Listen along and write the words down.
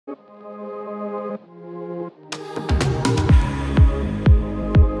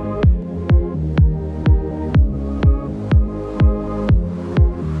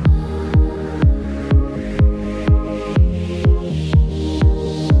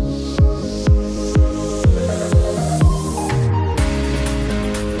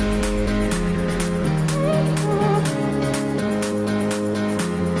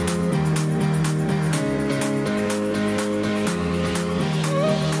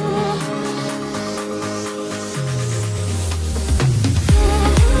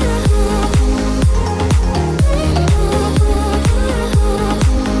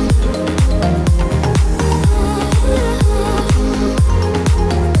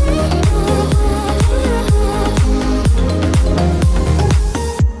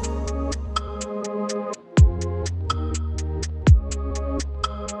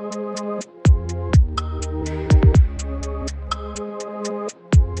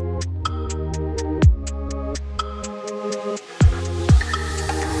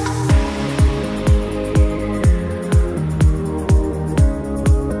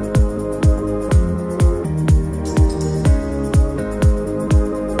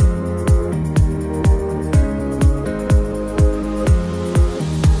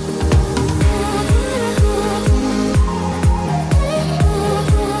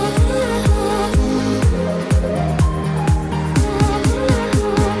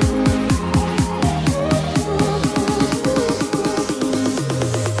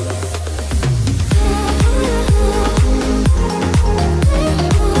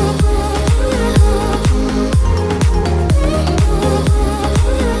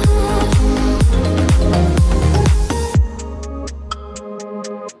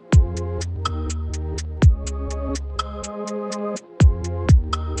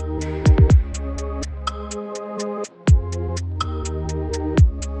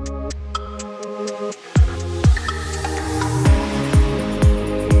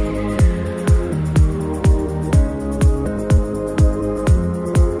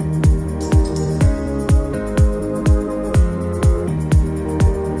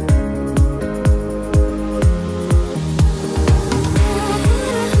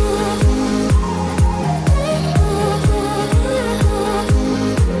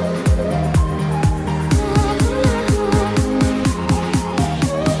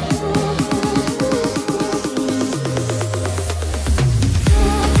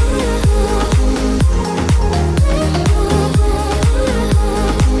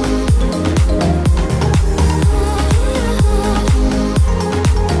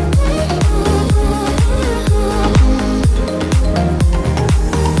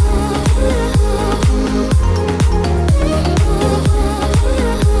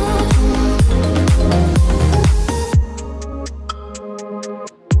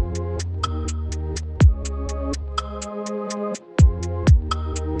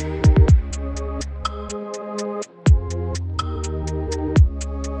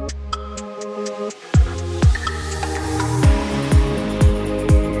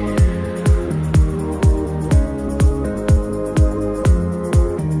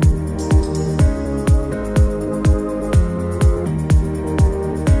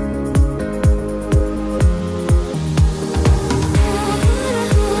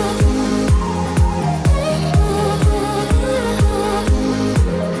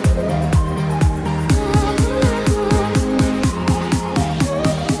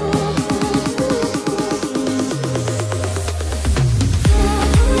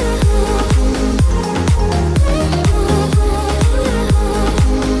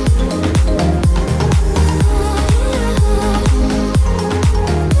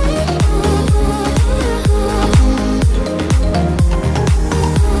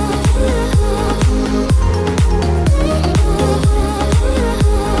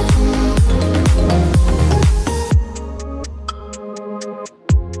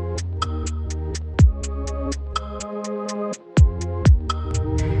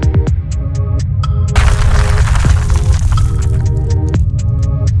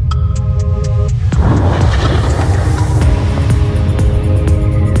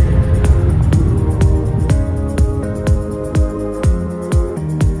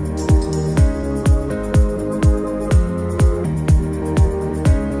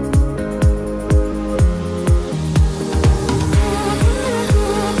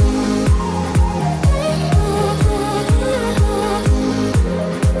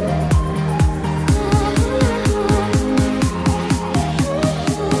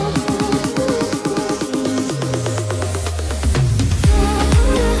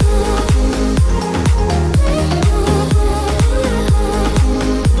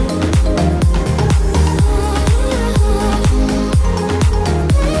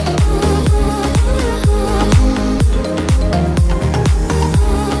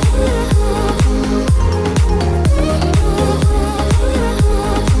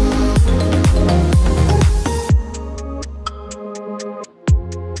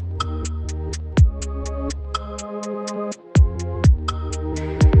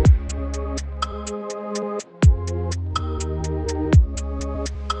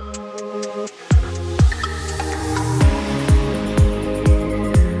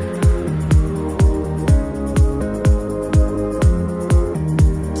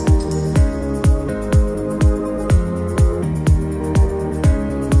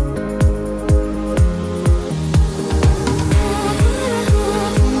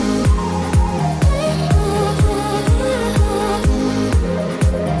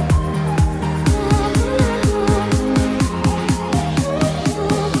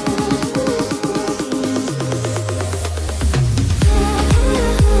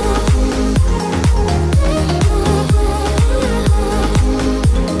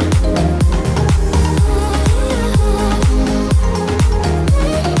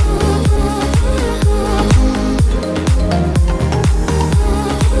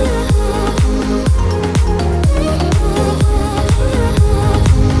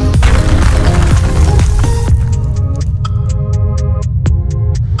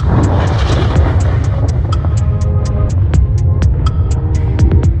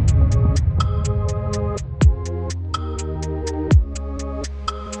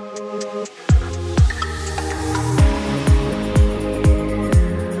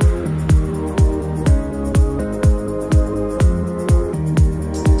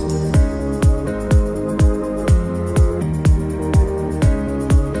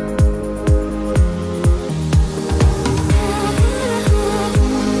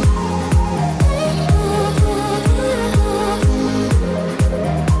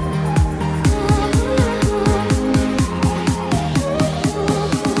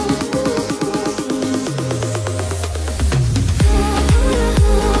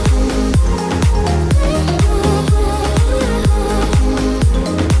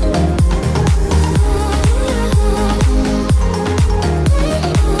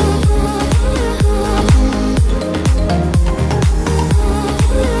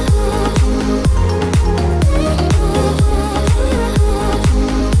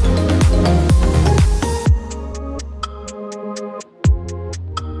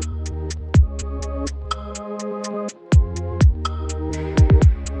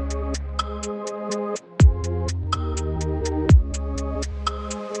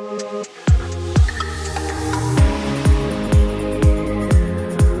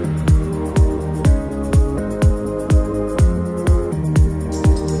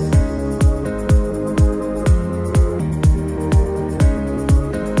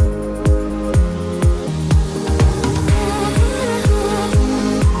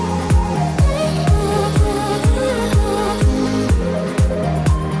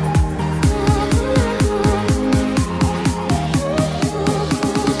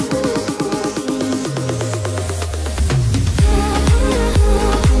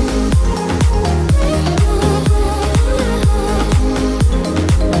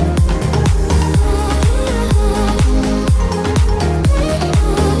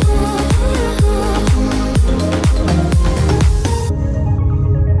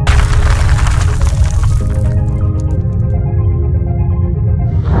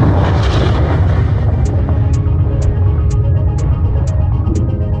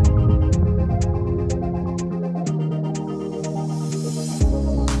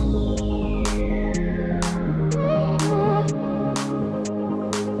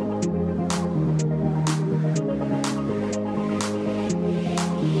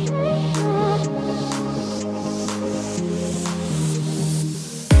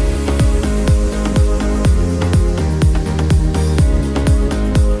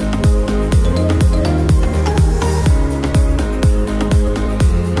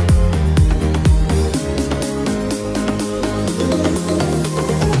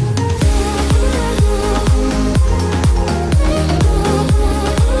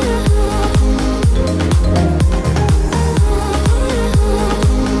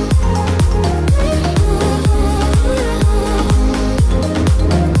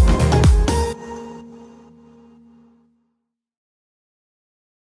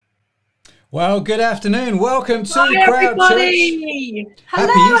Well, good afternoon. Welcome to Hi, Crowd everybody. Church.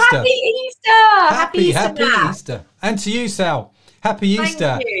 Hello, Happy Easter. Happy Easter. Happy Matt. Easter. And to you, Sal. Happy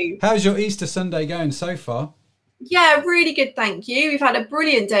Easter. Thank you. How's your Easter Sunday going so far? Yeah, really good, thank you. We've had a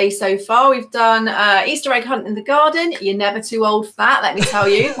brilliant day so far. We've done Easter egg hunt in the garden. You're never too old for that, let me tell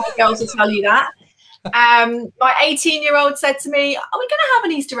you. My girls will tell you that. My 18-year-old said to me, are we going to have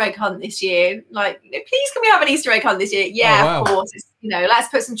an Easter egg hunt this year? Like, please, can we have an Easter egg hunt this year? Yeah, wow. Of course. It's, let's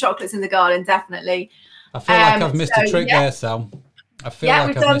put some chocolates in the garden, definitely. I feel like I've missed a trick there, Sal. I feel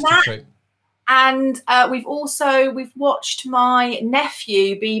like I've missed a trick. And we've watched my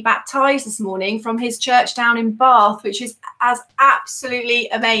nephew be baptized this morning from his church down in Bath, which is absolutely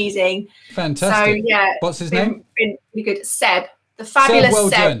amazing. Fantastic. So yeah, what's his name? Been really good. Seb, the fabulous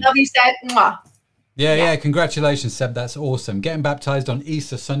Seb. Love you, Seb. Mwah. Yeah. Congratulations, Seb. That's awesome. Getting baptized on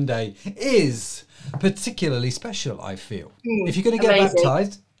Easter Sunday is particularly special, I feel. If you're going to get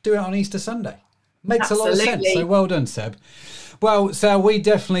baptized, do it on Easter Sunday. Makes a lot of sense. So well done, Seb. Well, Sal, we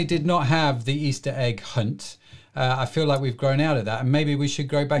definitely did not have the Easter egg hunt. I feel like we've grown out of that, and maybe we should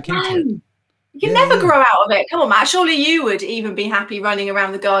go back into it. You can never grow out of it. Come on, Matt. Surely you would even be happy running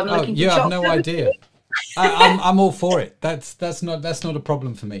around the garden looking for chocolate. You have no idea. I'm all for it. That's not a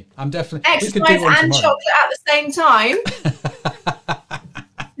problem for me. I'm definitely exercise and chocolate at the same time.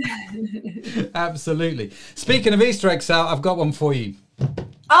 Absolutely. Speaking of Easter eggs, Sal, I've got one for you.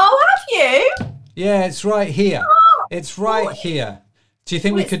 Oh, have you? Yeah, it's right here. Oh, it's right here. Do you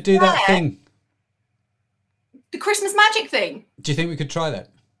think we could do that thing? The Christmas magic thing? Do you think we could try that?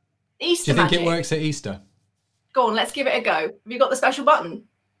 Easter magic? Do you think it works at Easter? Go on, let's give it a go. Have you got the special button?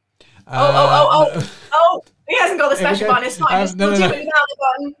 Oh, he hasn't got the special button. It's fine. We'll do it without the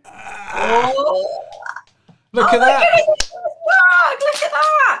button. Look at that. Look at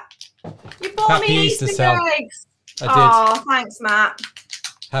that. You bought me Easter eggs. I did. Oh, thanks, Matt.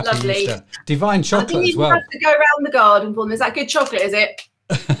 Happy Easter. Divine chocolate as well. You have to go around the garden for them. Is that good chocolate, is it?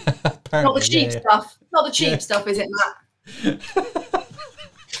 Not the cheap stuff. Not the cheap stuff, is it, Matt?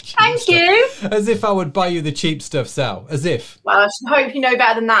 Thank you. As if I would buy you the cheap stuff, Sal. As if. Well, I hope you know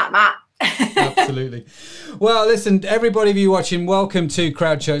better than that, Matt. Absolutely. Well, listen, everybody of you watching, welcome to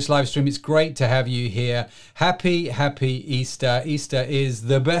Crowd Church Livestream. It's great to have you here. Happy Easter. Easter is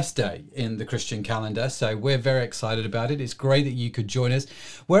the best day in the Christian calendar, so we're very excited about it. It's great that you could join us.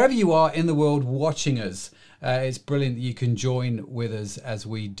 Wherever you are in the world watching us, it's brilliant that you can join with us as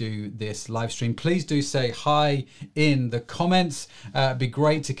we do this live stream. Please do say hi in the comments. It'd be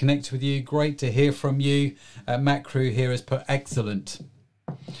great to connect with you. Great to hear from you. Matt Crew here has put excellent.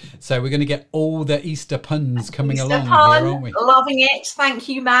 So we're going to get all the Easter puns coming along here, aren't we? Loving it. Thank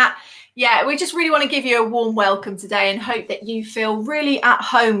you, Matt. Yeah, we just really want to give you a warm welcome today and hope that you feel really at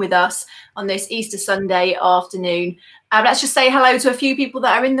home with us on this Easter Sunday afternoon. Let's just say hello to a few people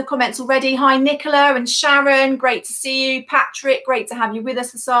that are in the comments already. Hi, Nicola and Sharon. Great to see you. Patrick, great to have you with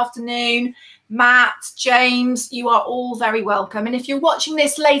us this afternoon. Matt, James, you are all very welcome. And if you're watching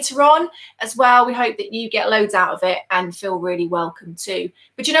this later on as well, we hope that you get loads out of it and feel really welcome too.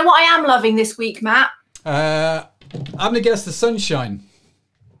 But you know what I am loving this week, Matt? I'm going to guess the sunshine.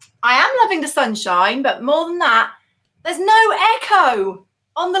 I am loving the sunshine, but more than that, there's no echo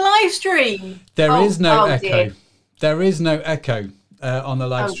on the live stream. There is no echo. Dear. There is no echo on the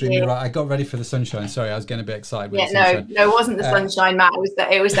live stream. You're right. I got ready for the sunshine. Sorry, I was getting a bit excited. With no, it wasn't the sunshine, Matt.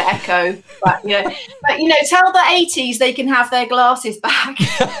 It was the echo. But tell the 80s they can have their glasses back.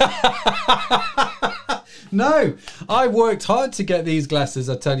 No, I worked hard to get these glasses.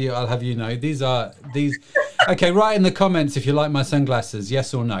 I tell you, I'll have you know, these. Okay, write in the comments if you like my sunglasses,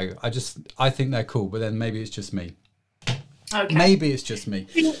 yes or no. I think they're cool, but then maybe it's just me. Okay. Maybe it's just me.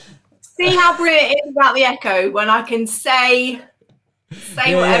 See how brilliant it is about the echo when I can say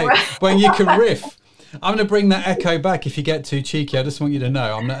whatever. Yeah. When you can riff. I'm going to bring that echo back if you get too cheeky. I just want you to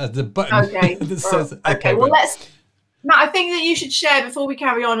know. I'm not the button that says echo. Well, Matt, I think that you should share, before we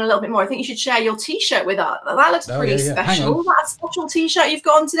carry on a little bit more, I think you should share your T-shirt with us. That looks pretty special. That special T-shirt you've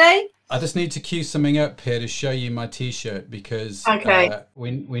got on today? I just need to cue something up here to show you my T-shirt because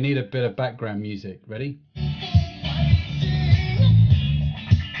we need a bit of background music. Ready?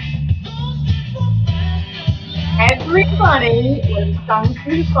 Everybody was kung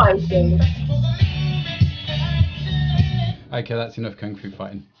fu fighting. Okay, that's enough kung fu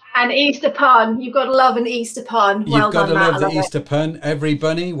fighting. An Easter pun. You've got to love an Easter pun. You've got to love the Easter pun. Every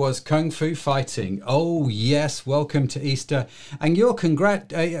bunny was kung fu fighting. Oh, yes. Welcome to Easter. And your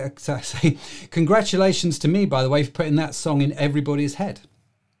congratulations to me, by the way, for putting that song in everybody's head.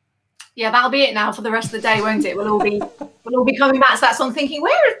 Yeah, that'll be it now for the rest of the day, won't it? We'll all be coming back to that song thinking,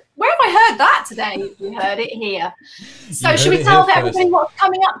 where Where have I heard that today? You heard it here. So should we tell everybody what's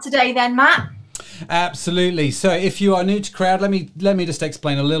coming up today then, Matt? Absolutely. So if you are new to Crowd, let me just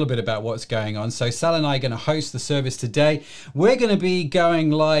explain a little bit about what's going on. So Sal and I are going to host the service today. We're going to be going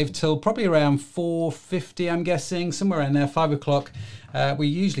live till probably around 4:50, I'm guessing, somewhere around there, 5 o'clock. We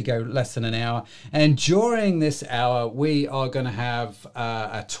usually go less than an hour. And during this hour, we are going to have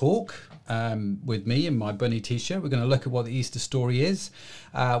a talk with me in my bunny t-shirt. We're going to look at what the Easter story is.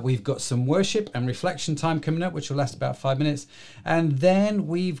 We've got some worship and reflection time coming up, which will last about 5 minutes. And then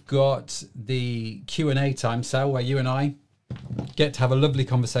we've got the Q&A time, Sal, where you and I get to have a lovely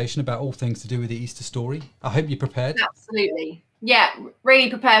conversation about all things to do with the Easter story. I hope you're prepared. Absolutely. Yeah, really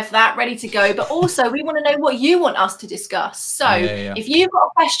prepared for that, ready to go. But also, we want to know what you want us to discuss. So if you've got a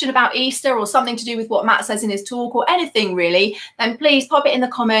question about Easter or something to do with what Matt says in his talk or anything really, then please pop it in the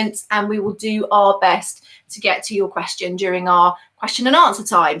comments and we will do our best to get to your question during our question and answer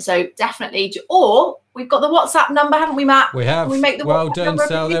time. So definitely, or we've got the WhatsApp number, haven't we, Matt? We have. Can we make the well WhatsApp done, number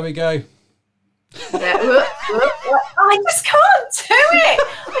Sal. There we go. I just can't do it.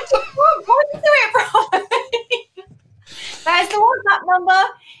 I just can't do it properly. There's the WhatsApp number.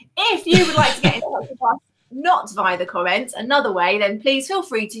 If you would like to get in touch with us, not via the comments, another way, then please feel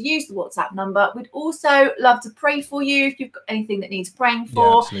free to use the WhatsApp number. We'd also love to pray for you if you've got anything that needs praying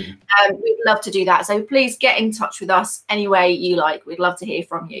for. Yeah, we'd love to do that. So please get in touch with us any way you like. We'd love to hear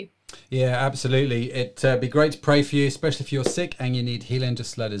from you. Yeah, absolutely. It'd be great to pray for you, especially if you're sick and you need healing.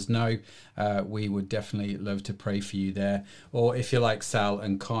 Just let us know. We would definitely love to pray for you there. Or if you're like Sal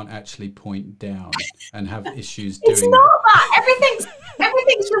and can't actually point down and have issues doing it's not that.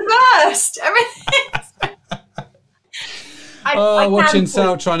 Everything's reversed. Everything's watching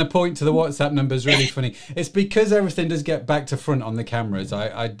Sal trying to point to the WhatsApp number is really funny. It's because everything does get back to front on the cameras.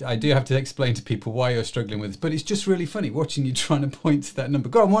 I do have to explain to people why you're struggling with this, but it's just really funny watching you trying to point to that number.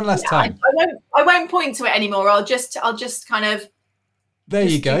 Go on, one last time. I won't point to it anymore. I'll just kind of. There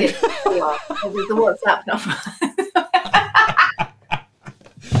you go. The WhatsApp number.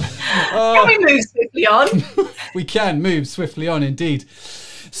 Can we move swiftly on? We can move swiftly on, indeed.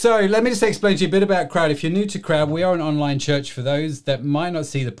 So let me just explain to you a bit about Crowd. If you're new to Crowd, we are an online church for those that might not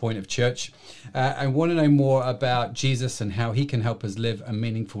see the point of church and want to know more about Jesus and how he can help us live a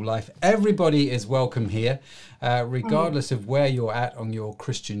meaningful life. Everybody is welcome here, regardless of where you're at on your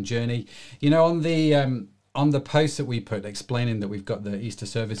Christian journey. You know, on the post that we put explaining that we've got the Easter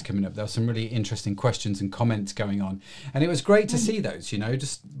service coming up, there were some really interesting questions and comments going on. And it was great to see those, you know,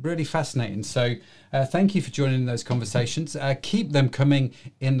 just really fascinating. So thank you for joining those conversations. Keep them coming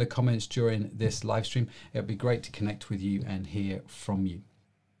in the comments during this live stream. It'll be great to connect with you and hear from you.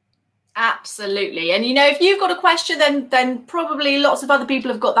 Absolutely. And, you know, if you've got a question, then probably lots of other people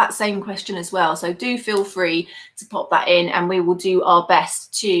have got that same question as well. So do feel free to pop that in and we will do our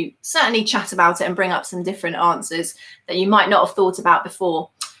best to certainly chat about it and bring up some different answers that you might not have thought about before.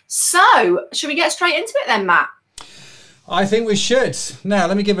 So should we get straight into it then, Matt? I think we should. Now,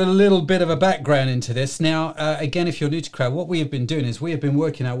 let me give a little bit of a background into this. Now, again, if you're new to Crowd, what we have been doing is we have been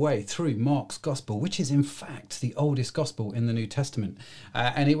working our way through Mark's Gospel, which is in fact the oldest Gospel in the New Testament.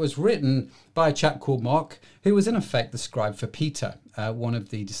 And it was written by a chap called Mark, who was in effect the scribe for Peter, one of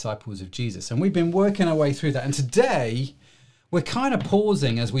the disciples of Jesus. And we've been working our way through that. And today, we're kind of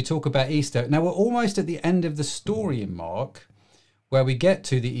pausing as we talk about Easter. Now, we're almost at the end of the story in Mark, where we get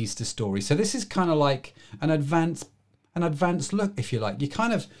to the Easter story. So this is kind of like an advanced look, if you like.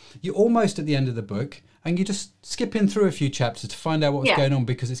 You're almost at the end of the book and you're just skipping through a few chapters to find out what's going on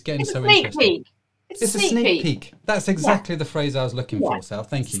because it's getting so interesting. It's a sneak peek. That's exactly the phrase I was looking for, Sal.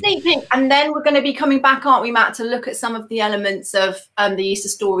 Thank you. Sneak peek. And then we're going to be coming back, aren't we, Matt, to look at some of the elements of the Easter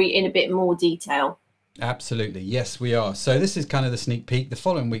story in a bit more detail. Absolutely. Yes, we are. So this is kind of the sneak peek. The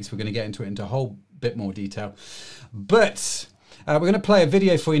following weeks, we're going to get into it into a whole bit more detail. But we're going to play a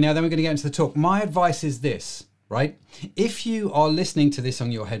video for you now, then we're going to get into the talk. My advice is this. Right? If you are listening to this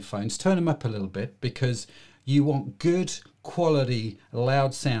on your headphones, turn them up a little bit because you want good quality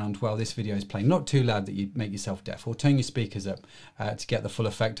loud sound while this video is playing. Not too loud that you make yourself deaf, or turn your speakers up to get the full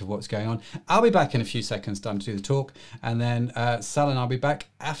effect of what's going on. I'll be back in a few seconds time to do the talk, and then Sal and I'll be back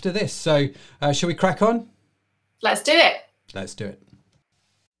after this. So shall we crack on? Let's do it. Let's do it.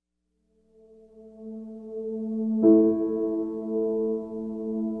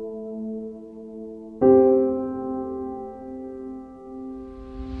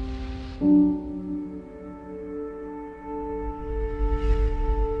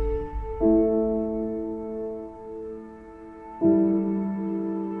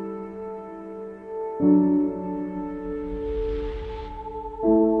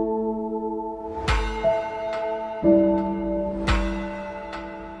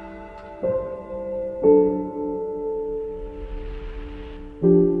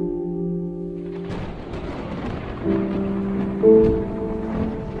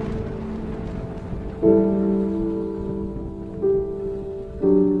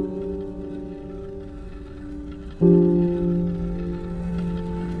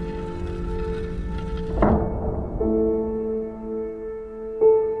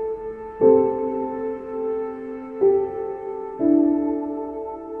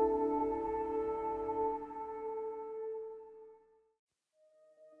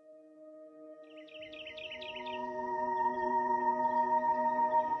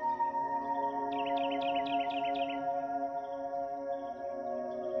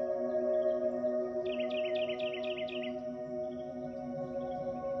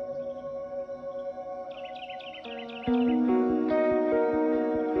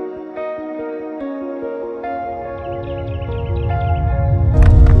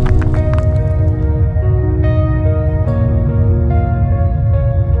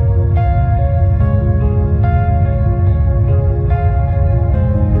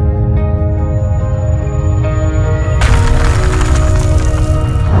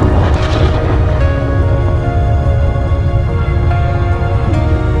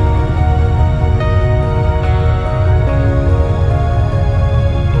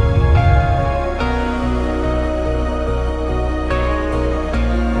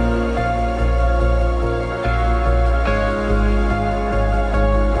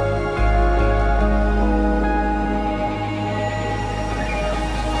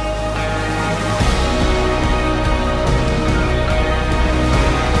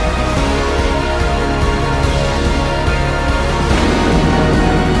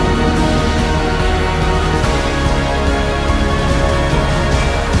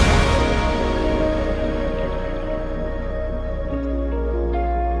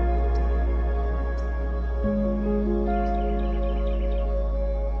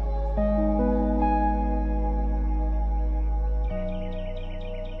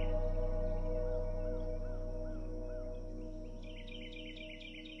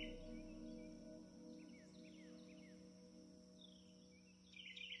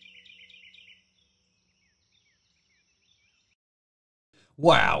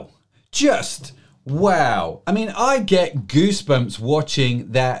 Wow. Just wow. I mean, I get goosebumps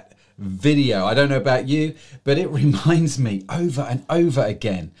watching that video. I don't know about you, but it reminds me over and over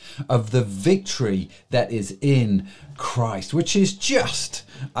again of the victory that is in Christ, which is just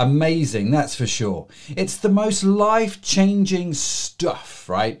amazing, that's for sure. It's the most life-changing stuff,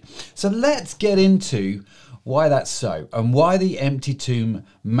 right? So let's get into why that's so and why the empty tomb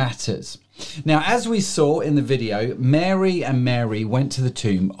matters. Now, as we saw in the video, Mary and Mary went to the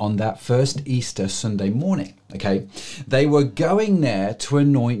tomb on that first Easter Sunday morning, okay? They were going there to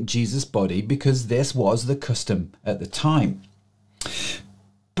anoint Jesus' body because this was the custom at the time.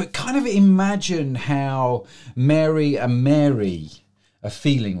 But kind of imagine how Mary and Mary are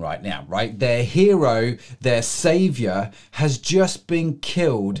feeling right now, right? Their hero, their savior, has just been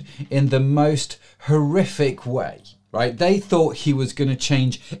killed in the most horrific way. Right? They thought he was going to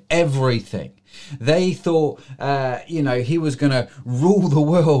change everything. They thought, he was going to rule the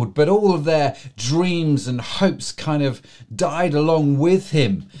world, but all of their dreams and hopes kind of died along with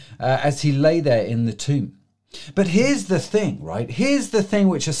him as he lay there in the tomb. But here's the thing, right? Here's the thing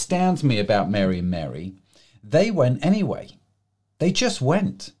which astounds me about Mary and Mary. They went anyway. They just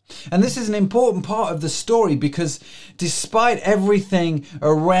went. And this is an important part of the story because despite everything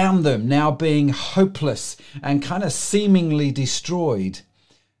around them now being hopeless and kind of seemingly destroyed,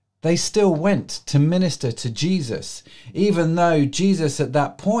 they still went to minister to Jesus, even though Jesus at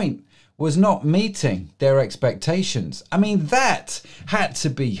that point was not meeting their expectations. I mean, that had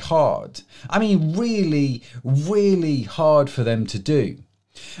to be hard. I mean, really, really hard for them to do.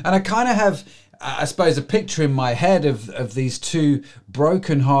 And I kind of have, I suppose, a picture in my head of these two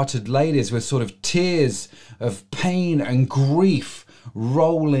broken-hearted ladies with sort of tears of pain and grief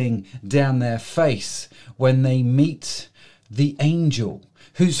rolling down their face when they meet the angel,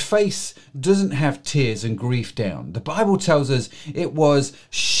 whose face doesn't have tears and grief down. The Bible tells us it was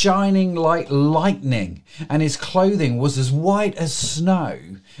shining like lightning, and his clothing was as white as snow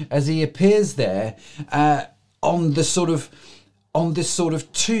as he appears there on this sort of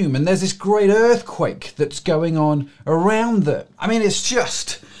tomb, and there's this great earthquake that's going on around them. I mean, it's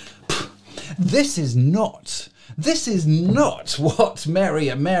just, this is not what Mary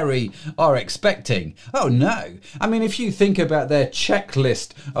and Mary are expecting. Oh no. I mean, if you think about their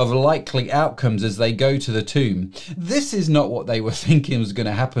checklist of likely outcomes as they go to the tomb, this is not what they were thinking was going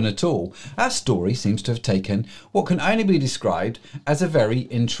to happen at all. Our story seems to have taken what can only be described as a very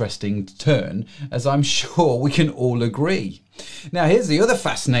interesting turn, as I'm sure we can all agree. Now, here's the other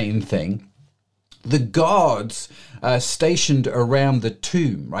fascinating thing. The guards stationed around the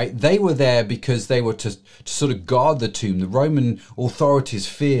tomb, right? They were there because they were to sort of guard the tomb. The Roman authorities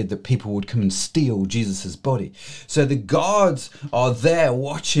feared that people would come and steal Jesus's body. So the guards are there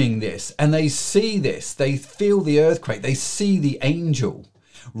watching this, and they see this. They feel the earthquake. They see the angel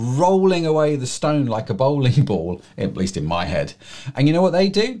rolling away the stone like a bowling ball, at least in my head. And you know what they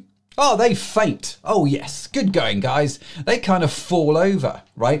do? Oh, they faint. Oh, yes. Good going, guys. They kind of fall over,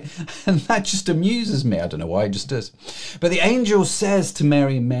 right? And that just amuses me. I don't know why, it just does. But the angel says to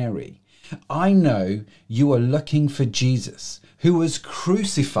Mary, Mary, I know you are looking for Jesus, who was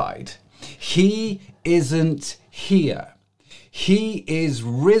crucified. He isn't here. He is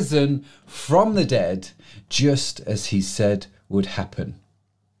risen from the dead, just as he said would happen.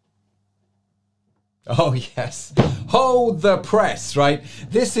 Oh, yes. Hold the press, right?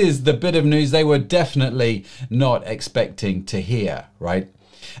 This is the bit of news they were definitely not expecting to hear, right?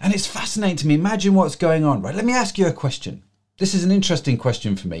 And it's fascinating to me. Imagine what's going on, right? Let me ask you a question. This is an interesting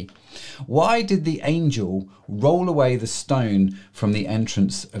question for me. Why did the angel roll away the stone from the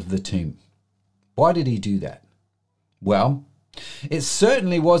entrance of the tomb? Why did he do that? Well, it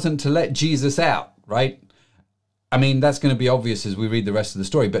certainly wasn't to let Jesus out, right? I mean, that's going to be obvious as we read the rest of the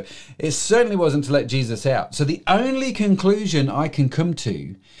story, but it certainly wasn't to let Jesus out. So the only conclusion I can come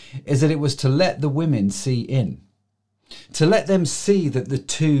to is that it was to let the women see in, to let them see that the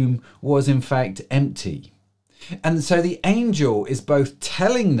tomb was in fact empty. And so the angel is both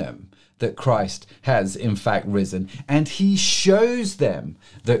telling them that Christ has in fact risen, and he shows them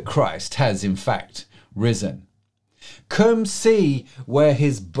that Christ has in fact risen. Come see where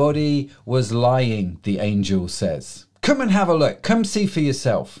his body was lying, the angel says. Come and have a look. Come see for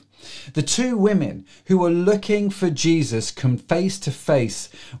yourself. The two women who were looking for Jesus come face to face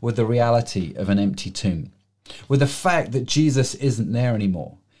with the reality of an empty tomb, with the fact that Jesus isn't there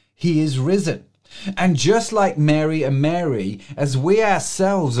anymore. He is risen. And just like Mary and Mary, as we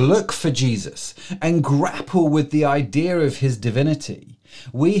ourselves look for Jesus and grapple with the idea of his divinity,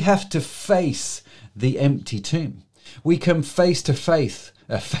 we have to face the empty tomb. We come face to face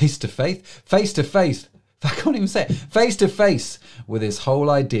with this whole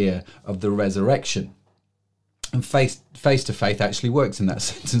idea of the resurrection. And face to faith actually works in that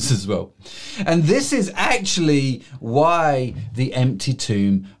sentence as well. And this is actually why the empty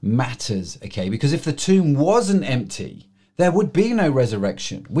tomb matters, okay? Because if the tomb wasn't empty, there would be no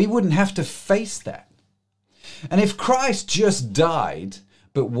resurrection. We wouldn't have to face that. And if Christ just died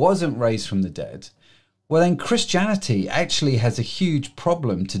but wasn't raised from the dead, well, then Christianity actually has a huge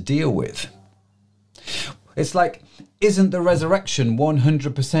problem to deal with. It's like, isn't the resurrection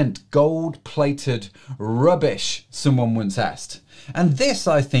 100% gold-plated rubbish? Someone once asked. And this,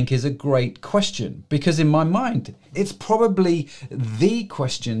 I think, is a great question, because in my mind, it's probably the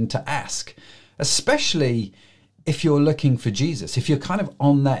question to ask, especially if you're looking for Jesus, if you're kind of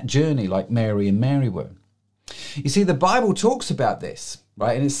on that journey like Mary and Mary were. You see, the Bible talks about this,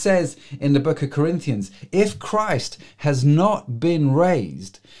 right? And it says in the book of Corinthians, if Christ has not been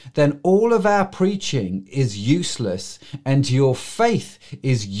raised, then all of our preaching is useless and your faith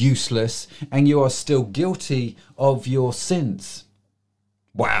is useless and you are still guilty of your sins.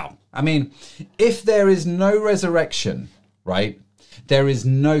 Wow. I mean, if there is no resurrection, right, there is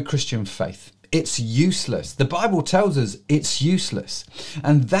no Christian faith. It's useless. The Bible tells us it's useless.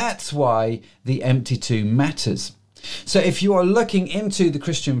 And that's why the empty tomb matters. So if you are looking into the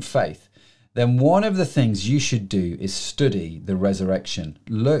Christian faith, then one of the things you should do is study the resurrection.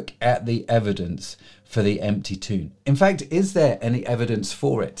 Look at the evidence for the empty tomb. In fact, is there any evidence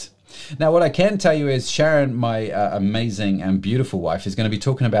for it? Now, what I can tell you is Sharon, my amazing and beautiful wife, is going to be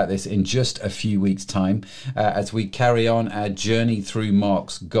talking about this in just a few weeks' time as we carry on our journey through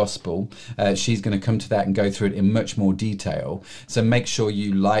Mark's gospel. She's going to come to that and go through it in much more detail. So make sure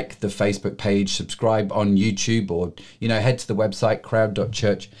you like the Facebook page, subscribe on YouTube, or head to the website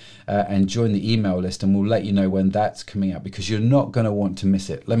crowd.church and join the email list, and we'll let you know when that's coming out, because you're not going to want to miss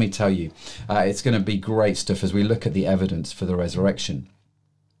it. Let me tell you, it's going to be great stuff as we look at the evidence for the resurrection.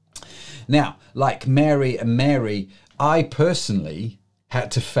 Now, like Mary and Mary, I personally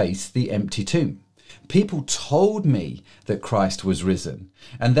had to face the empty tomb. People told me that Christ was risen.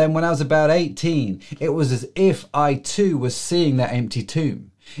 And then when I was about 18, it was as if I too was seeing that empty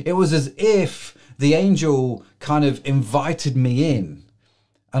tomb. It was as if the angel kind of invited me in,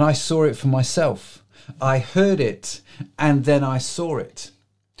 and I saw it for myself. I heard it, and then I saw it.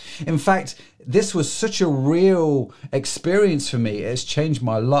 In fact, this was such a real experience for me. It has changed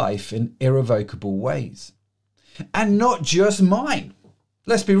my life in irrevocable ways. And not just mine.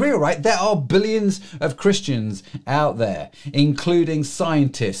 Let's be real, right? There are billions of Christians out there, including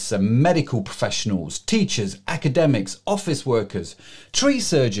scientists and medical professionals, teachers, academics, office workers, tree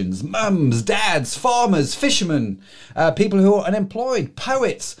surgeons, mums, dads, farmers, fishermen, people who are unemployed,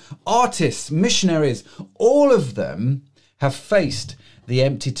 poets, artists, missionaries. All of them have faced the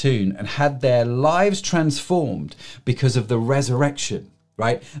empty tomb and had their lives transformed because of the resurrection,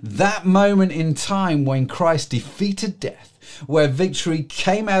 right? That moment in time when Christ defeated death, where victory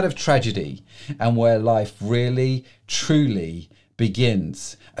came out of tragedy, and where life really, truly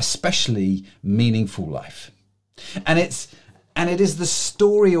begins, especially meaningful life. And it is the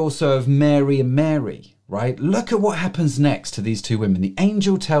story also of Mary and Mary, right? Look at what happens next to these two women. The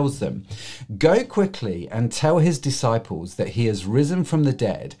angel tells them, "Go quickly and tell his disciples that he has risen from the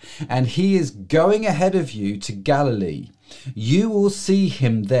dead and he is going ahead of you to Galilee. You will see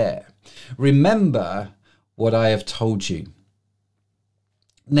him there. Remember what I have told you."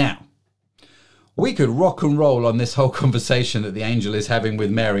 Now, we could rock and roll on this whole conversation that the angel is having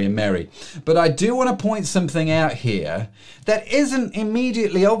with Mary and Mary, but I do want to point something out here that isn't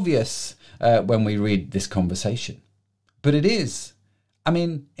immediately obvious when we read this conversation. But it is,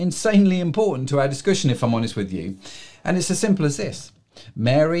 insanely important to our discussion, if I'm honest with you. And it's as simple as this.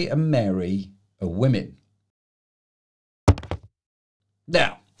 Mary and Mary are women.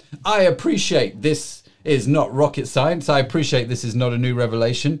 Now, I appreciate this is not rocket science. I appreciate this is not a new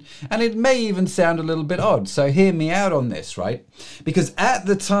revelation. And it may even sound a little bit odd. So hear me out on this, right? Because at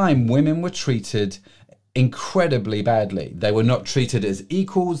the time, women were treated incredibly badly. They were not treated as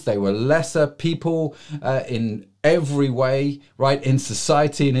equals. They were lesser people in every way, right, in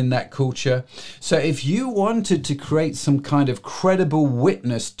society and in that culture. So if you wanted to create some kind of credible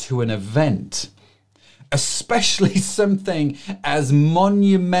witness to an event, especially something as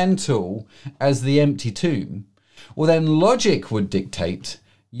monumental as the empty tomb, well, then logic would dictate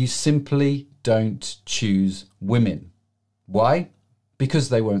you simply don't choose women. Why? Because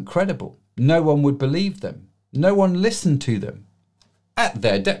they weren't credible. No one would believe them. No one listened to them. At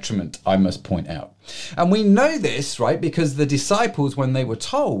their detriment, I must point out. And we know this, right, because the disciples, when they were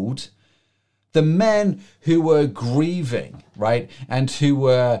told, the men who were grieving, right, and who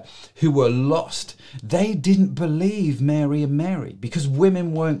were lost, they didn't believe Mary and Mary because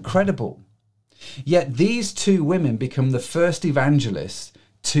women weren't credible. Yet these two women become the first evangelists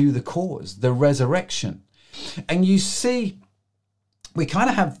to the cause, the resurrection. And you see, we kind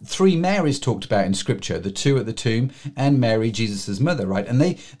of have three Marys talked about in Scripture, the two at the tomb and Mary, Jesus' mother, right? And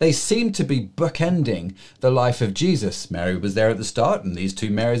they seem to be bookending the life of Jesus. Mary was there at the start and these two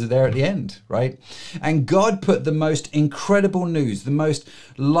Marys are there at the end, right? And God put the most incredible news, the most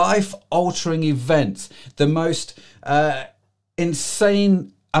life-altering events, the most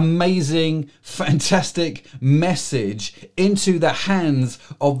insane, amazing, fantastic message into the hands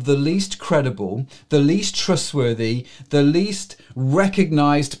of the least credible, the least trustworthy, the least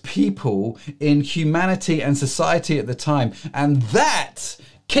recognized people in humanity and society at the time. And that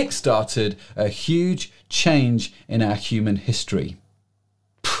kickstarted a huge change in our human history.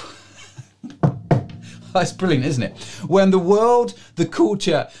 That's brilliant, isn't it? When the world, the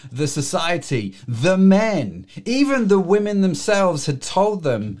culture, the society, the men, even the women themselves had told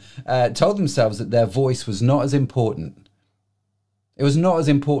themselves that their voice was not as important. It was not as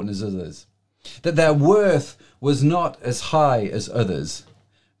important as others. That their worth was not as high as others.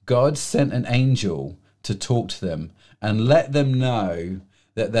 God sent an angel to talk to them and let them know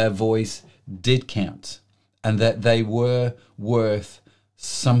that their voice did count and that they were worth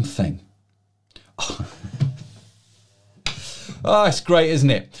something. Oh, it's great, isn't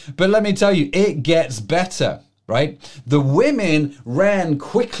it? But let me tell you, it gets better, right? The women ran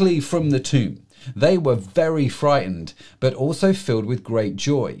quickly from the tomb. They were very frightened, but also filled with great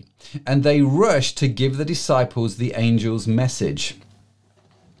joy. And they rushed to give the disciples the angel's message.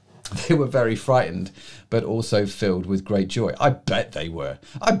 They were very frightened, but also filled with great joy. I bet they were.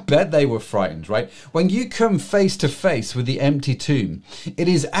 I bet they were frightened, right? When you come face to face with the empty tomb, it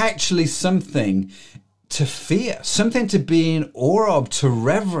is actually something to fear, something to be in awe of, to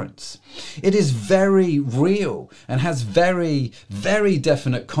reverence. It is very real and has very, very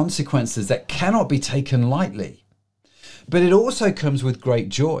definite consequences that cannot be taken lightly. But it also comes with great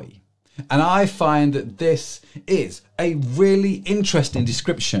joy. And I find that this is a really interesting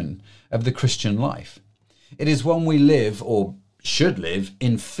description of the Christian life. It is one we live, or should live,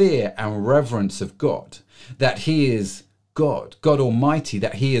 in fear and reverence of God, that He is God Almighty,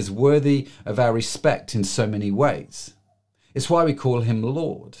 that He is worthy of our respect in so many ways. It's why we call Him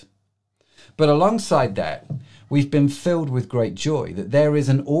Lord. But alongside that, we've been filled with great joy that there is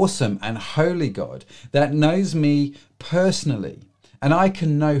an awesome and holy God that knows me personally, and I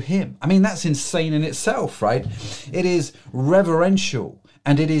can know Him. I mean, that's insane in itself, right? It is reverential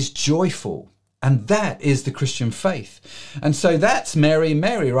and it is joyful, and that is the Christian faith. And so that's Mary and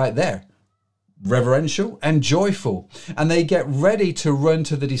Mary right there. Reverential and joyful. And they get ready to run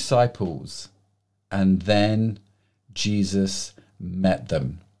to the disciples. And then Jesus met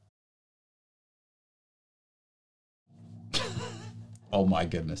them. Oh my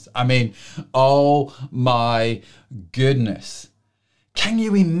goodness. I mean, oh my goodness. Can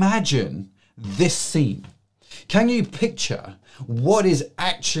you imagine this scene? Can you picture what is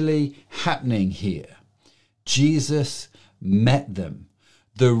actually happening here? Jesus met them.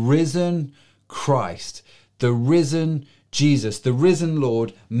 The risen, Christ, the risen Jesus, the risen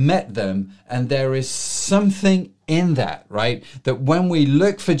Lord, met them. And there is something in that, right? That when we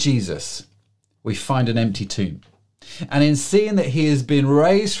look for Jesus, we find an empty tomb. And in seeing that he has been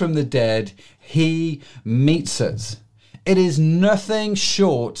raised from the dead, he meets us. It is nothing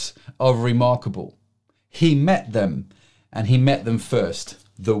short of remarkable. He met them, and he met them first,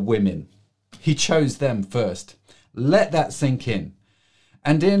 the women. He chose them first. Let that sink in.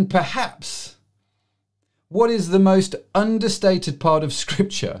 And in perhaps what is the most understated part of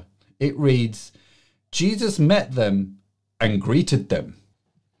Scripture, it reads, Jesus met them and greeted them.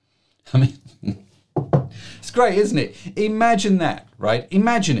 I mean, it's great, isn't it? Imagine that, right?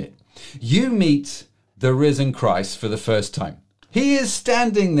 Imagine it. You meet the risen Christ for the first time. He is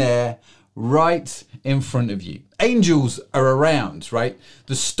standing there right in front of you. Angels are around, right?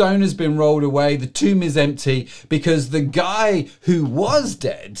 The stone has been rolled away. The tomb is empty because the guy who was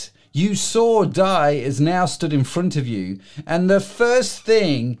dead, you saw die, is now stood in front of you. And the first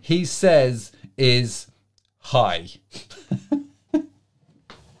thing he says is, hi.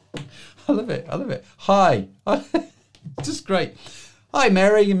 I love it. I love it. Hi. Just great. Hi,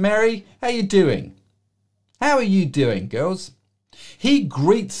 Mary. Mary, how you doing? How are you doing, girls? He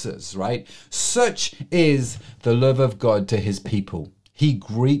greets us, right? Such is the love of God to his people. He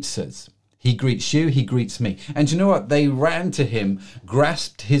greets us. He greets you. He greets me. And you know what? They ran to him,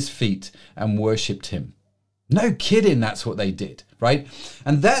 grasped his feet, and worshipped him. No kidding, that's what they did, right?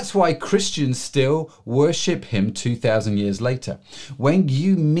 And that's why Christians still worship him 2,000 years later. When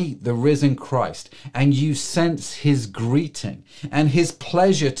you meet the risen Christ and you sense his greeting and his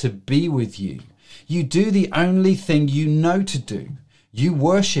pleasure to be with you, you do the only thing you know to do. You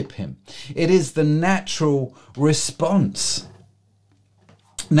worship him. It is the natural response.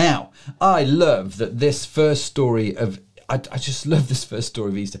 Now, I love that this first story of, I just love this first story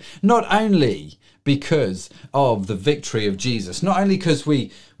of Easter. Not only because of the victory of Jesus, not only because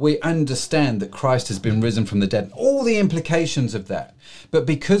we understand that Christ has been risen from the dead, all the implications of that, but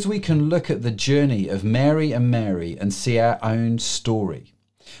because we can look at the journey of Mary and see our own story.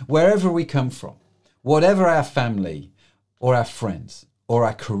 Wherever we come from, whatever our family or our friends or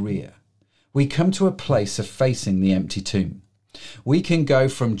our career, we come to a place of facing the empty tomb. We can go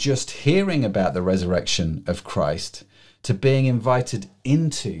from just hearing about the resurrection of Christ to being invited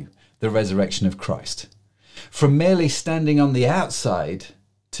into the resurrection of Christ. From merely standing on the outside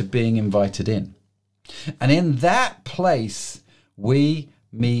to being invited in. And in that place, we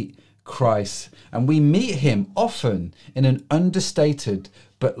meet Christ. And we meet him often in an understated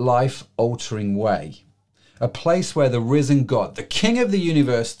but life-altering way. A place where the risen God, the King of the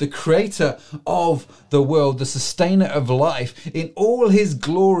universe, the creator of the world, the sustainer of life, in all his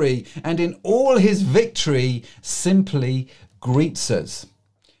glory and in all his victory, simply greets us.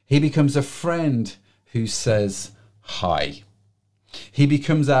 He becomes a friend who says, hi. He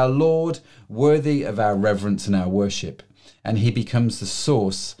becomes our Lord, worthy of our reverence and our worship. And he becomes the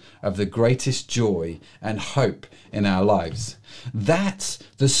source of the greatest joy and hope in our lives. That's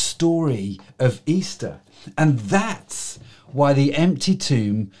the story of Easter. And that's why the empty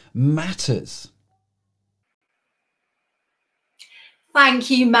tomb matters. Thank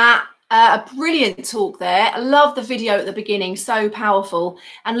you, Matt. A brilliant talk there. I love the video at the beginning, so powerful,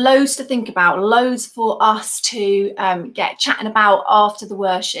 and loads to think about, loads for us to get chatting about after the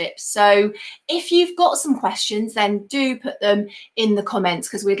worship. So if you've got some questions, then do put them in the comments,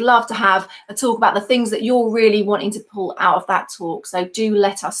 because we'd love to have a talk about the things that you're really wanting to pull out of that talk. So do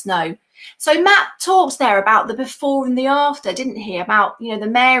let us know. So Matt talks there about the before and the after, didn't he? About, you know, the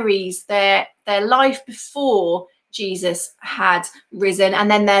Marys, their life before Jesus had risen,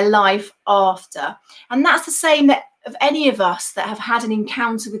 and then their life after. And that's the same of any of us that have had an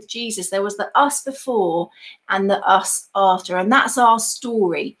encounter with Jesus. There was the us before and the us after, and that's our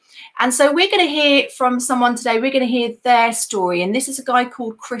story. And so we're going to hear from someone today. We're going to hear their story, and this is a guy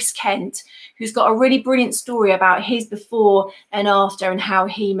called Chris Kent, who's got a really brilliant story about his before and after and how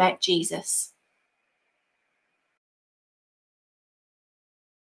he met Jesus.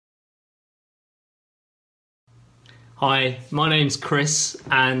 Hi, my name's Chris,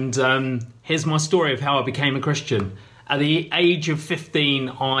 and here's my story of how I became a Christian. At the age of 15,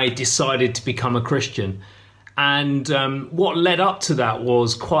 I decided to become a Christian. And what led up to that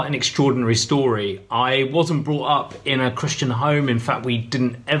was quite an extraordinary story. I wasn't brought up in a Christian home. In fact, we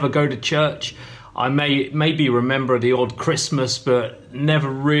didn't ever go to church. I maybe remember the odd Christmas, but never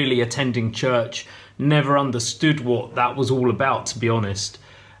really attending church, never understood what that was all about, to be honest.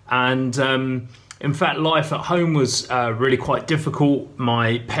 And in fact, life at home was really quite difficult.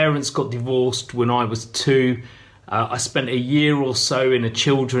 My parents got divorced when I was 2. I spent a year or so in a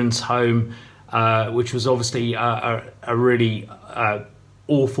children's home. which was obviously a really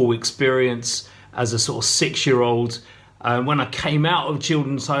awful experience as a sort of 6-year-old. When I came out of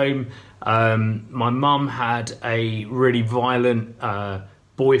children's home, my mum had a really violent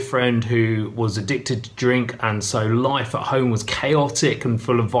boyfriend who was addicted to drink, and so life at home was chaotic and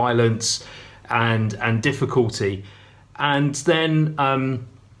full of violence and difficulty. And then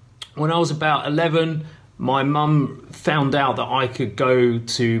when I was about 11, my mum found out that I could go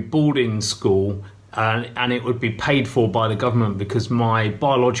to boarding school and it would be paid for by the government because my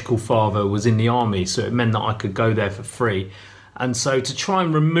biological father was in the army, so it meant that I could go there for free. And so to try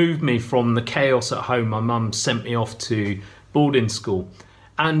and remove me from the chaos at home, my mum sent me off to boarding school.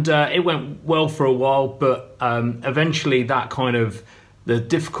 And it went well for a while, but eventually that kind of, the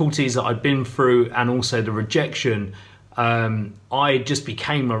difficulties that I'd been through and also the rejection, I just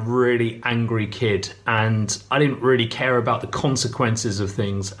became a really angry kid, and I didn't really care about the consequences of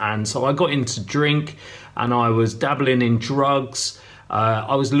things. And so I got into drink, and I was dabbling in drugs.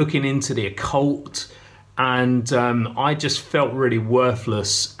 I was looking into the occult, and I just felt really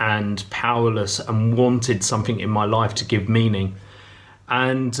worthless and powerless and wanted something in my life to give meaning.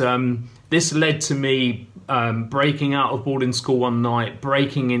 And this led to me breaking out of boarding school one night,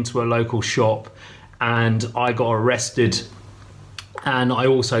 breaking into a local shop, and I got arrested, and I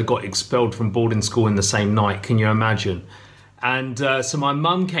also got expelled from boarding school in the same night. Can you imagine? And so my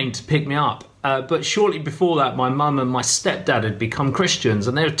mum came to pick me up, but shortly before that, my mum and my stepdad had become Christians,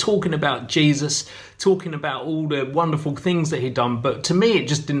 and they were talking about Jesus, talking about all the wonderful things that he'd done. But to me, it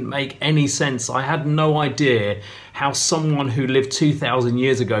just didn't make any sense. I had no idea how someone who lived 2,000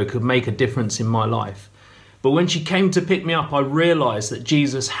 years ago could make a difference in my life. But when she came to pick me up, I realised that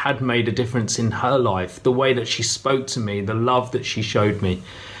Jesus had made a difference in her life, the way that she spoke to me, the love that she showed me.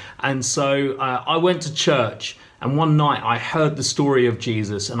 And so I went to church, and one night I heard the story of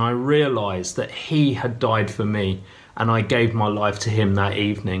Jesus, and I realised that he had died for me, and I gave my life to him that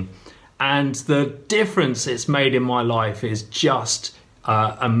evening. And the difference it's made in my life is just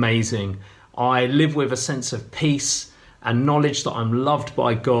amazing. I live with a sense of peace and knowledge that I'm loved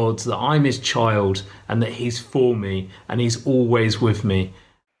by God, that I'm his child, and that he's for me, and he's always with me.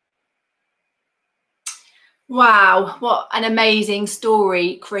 Wow, what an amazing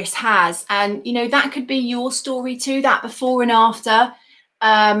story Chris has. And, you know, that could be your story too, that before and after.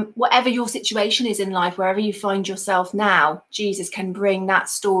 Whatever your situation is in life, wherever you find yourself now, Jesus can bring that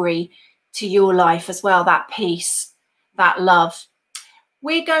story to your life as well, that peace, that love.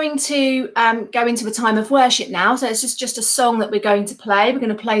 We're going to go into a time of worship now. So it's just a song that we're going to play. We're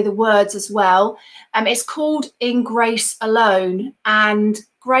going to play the words as well. It's called In Grace Alone. And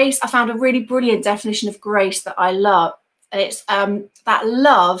grace, I found a really brilliant definition of grace that I love. It's that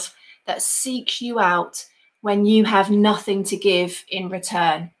love that seeks you out when you have nothing to give in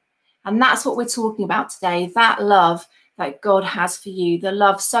return. And that's what we're talking about today, that love that God has for you, the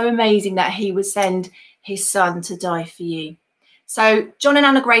love so amazing that he would send his son to die for you. So John and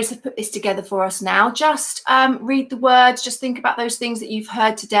Anna Grace have put this together for us now. Just read the words, just think about those things that you've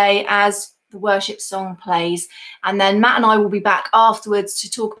heard today as the worship song plays. And then Matt and I will be back afterwards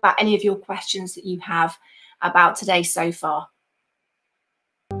to talk about any of your questions that you have about today so far.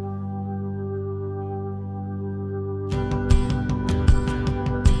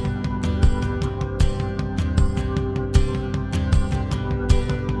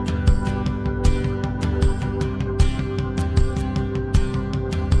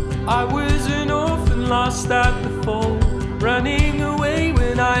 I was an orphan lost at the fall, running away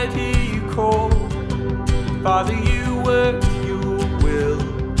when I'd hear you call. Father, you worked your will.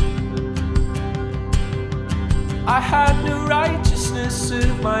 I had no righteousness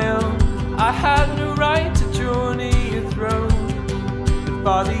of my own, I had no right to draw near your throne. But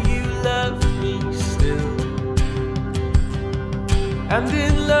Father, you loved me still. And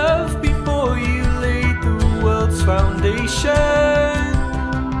in love before you laid the world's foundation,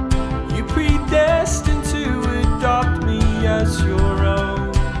 predestined to adopt me as your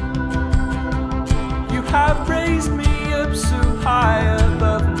own. You have raised me up so high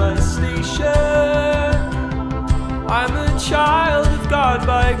above my station. I'm a child of God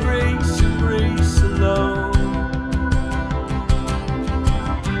by grace and grace alone.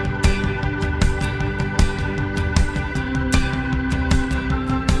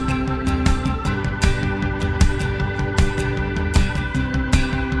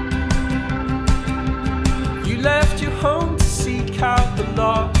 Left your home to seek out the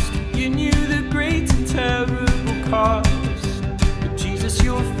lost. You knew the great and terrible cost, but Jesus,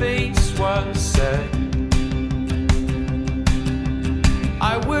 your face was set.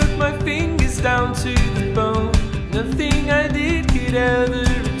 I worked my fingers down to the bone, nothing I did could ever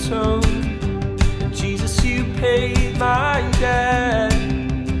atone. paid my debt.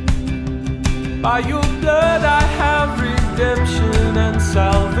 By your blood I have redemption and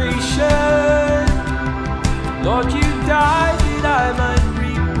salvation. Lord, you died that I might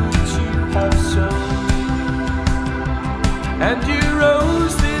reap what you have sown, and you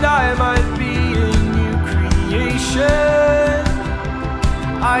rose that I might be a new creation.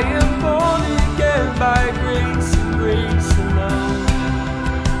 I am born again by grace and grace alone.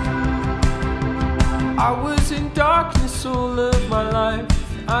 I was in darkness all of my life.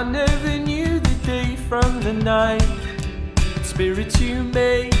 I never knew the day from the night. Spirit, you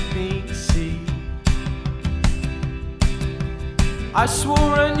made me see. I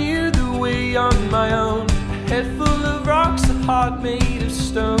swore I knew the way on my own. A head full of rocks, a heart made of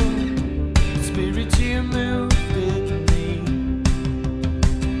stone. Spirit, you moved in me.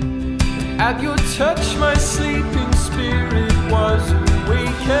 At your touch my sleeping spirit was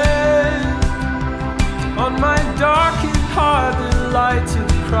awakened. On my darkened heart the light of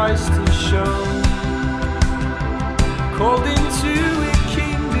Christ has shone. Called into a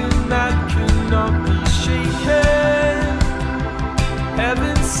kingdom that cannot be shaken.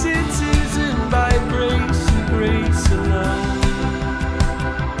 Heaven's citizen by grace and grace alone.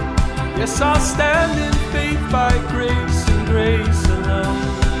 Yes, I'll stand in faith by grace and grace alone.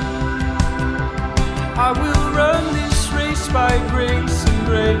 I will run this race by grace and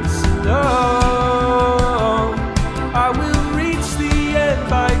grace alone. I will reach the end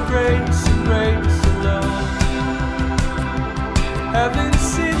by grace and grace alone. Heaven's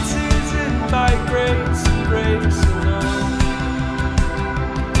citizen by grace and grace alone.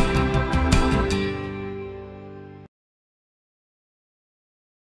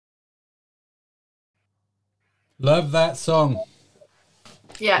 Love that song.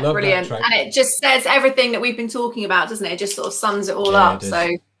 Yeah, Love brilliant. And it just says everything that we've been talking about, doesn't it? It just sort of sums it all up. So,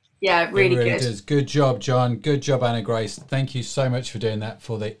 yeah, really good. Does. Good job, John. Good job, Anna Grace. Thank you so much for doing that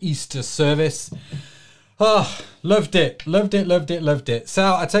for the Easter service. Oh, loved it. Loved it, loved it, loved it.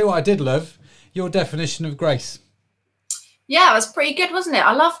 Sal, I tell you what I did love, your definition of grace. Yeah, it was pretty good, wasn't it?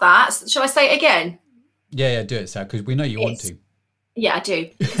 I love that. Shall I say it again? Yeah, do it, Sal, because we know you want to. Yeah, I do.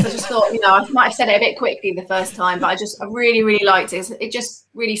 Because I just thought, I might have said it a bit quickly the first time, but I really, really liked it. It just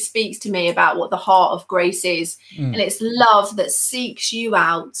really speaks to me about what the heart of grace is. And it's love that seeks you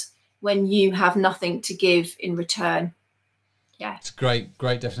out when you have nothing to give in return. Yeah. It's great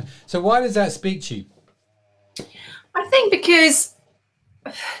definition. So why does that speak to you? I think because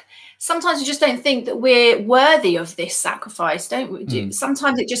sometimes we just don't think that we're worthy of this sacrifice, don't we?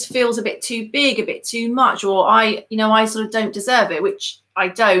 Sometimes it just feels a bit too big, a bit too much, or I sort of don't deserve it, which I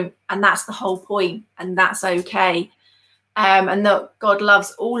don't, and that's the whole point, and that's okay. And that God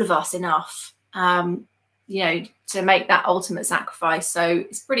loves all of us enough, to make that ultimate sacrifice. So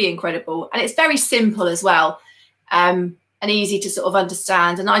it's pretty incredible, and it's very simple as well, and easy to sort of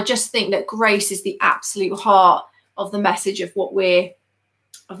understand. And I just think that grace is the absolute heart of the message of what we're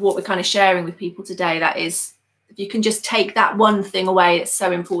kind of sharing with people today. That is, if you can just take that one thing away, it's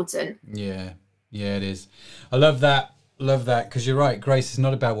so important. Yeah, it is. I love that, because you're right, grace is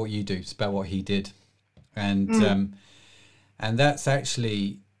not about what you do, it's about what he did. And that's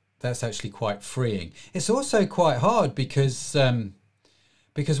actually quite freeing. It's also quite hard because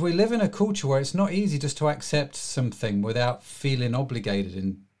we live in a culture where it's not easy just to accept something without feeling obligated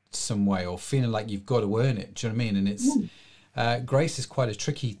in some way, or feeling like you've got to earn it. Do you know what I mean? And it's grace is quite a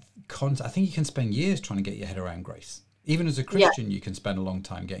tricky concept. I think you can spend years trying to get your head around grace. Even as a Christian, you can spend a long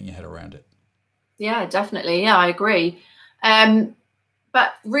time getting your head around it. Yeah, definitely. Yeah, I agree.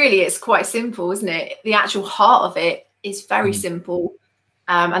 But really, it's quite simple, isn't it? The actual heart of it is very simple.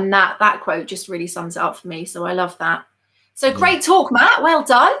 And that quote just really sums it up for me. So I love that. So great talk, Matt. Well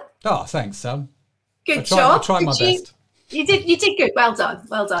done. Oh, thanks, Sam. Good job. I tried my best. You did good. Well done.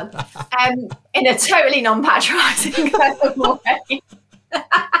 In a totally non-patronising kind of way.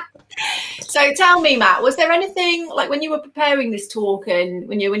 So tell me, Matt, was there anything, like when you were preparing this talk and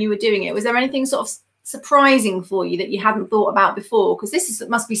when you were doing it, was there anything sort of surprising for you that you hadn't thought about before? Because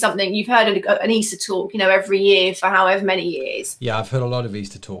must be something you've heard an Easter talk, every year for however many years. Yeah, I've heard a lot of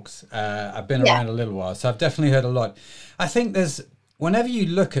Easter talks. I've been around a little while, so I've definitely heard a lot. I think whenever you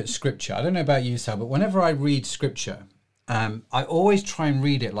look at scripture, I don't know about you, Sal, but whenever I read scripture, I always try and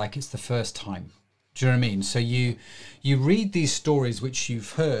read it like it's the first time. Do you know what I mean? So you read these stories which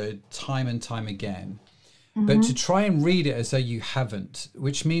you've heard time and time again, but to try and read it as though you haven't,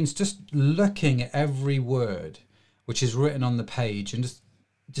 which means just looking at every word which is written on the page and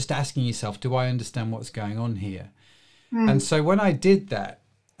just asking yourself, do I understand what's going on here? And so when I did that,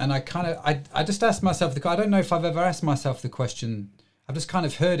 and I just asked myself I don't know if I've ever asked myself the question. I've just kind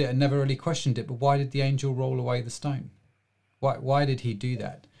of heard it and never really questioned it. But why did the angel roll away the stone? Why did he do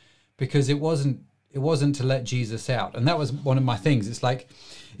that? Because it wasn't to let Jesus out. And that was one of my things. It's like,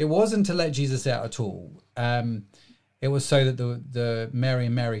 it wasn't to let Jesus out at all. It was so that the Mary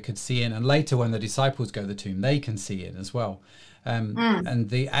and Mary could see in, and later when the disciples go to the tomb, they can see in as well. And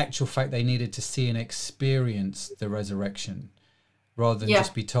the actual fact they needed to see and experience the resurrection rather than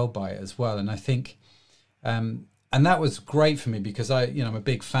just be told by it as well. And I think, and that was great for me because I'm a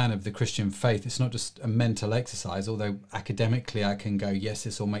big fan of the Christian faith. It's not just a mental exercise, although academically I can go, yes,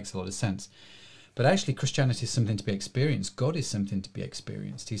 this all makes a lot of sense. But actually, Christianity is something to be experienced. God is something to be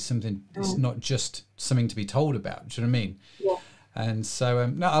experienced. He's something. It's not just something to be told about. Do you know what I mean? Yeah. And so,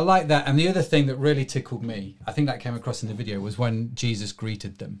 no, I like that. And the other thing that really tickled me, I think that came across in the video, was when Jesus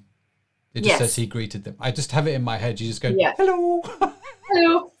greeted them. It just says he greeted them. I just have it in my head. You just go, hello.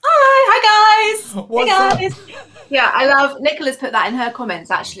 Hello. Hi guys. What's hey guys. Up? Yeah, I love, Nicola's put that in her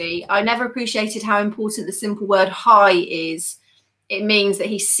comments, actually. I never appreciated how important the simple word hi is. It means that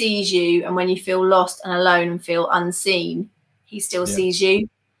he sees you, and when you feel lost and alone and feel unseen, he still sees you.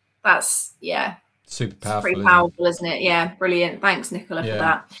 That's, super powerful. Pretty powerful, isn't it? Yeah, brilliant. Thanks, Nicola, for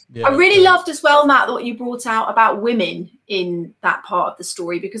that. Yeah, I really loved as well, Matt, what you brought out about women in that part of the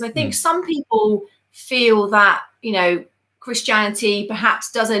story, because I think some people feel that, Christianity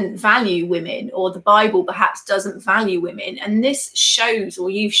perhaps doesn't value women, or the Bible perhaps doesn't value women. And this shows,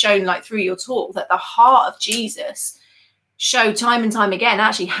 or you've shown like through your talk, that the heart of Jesus showed time and time again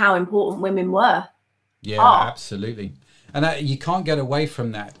actually how important women were. Yeah, absolutely. And that, you can't get away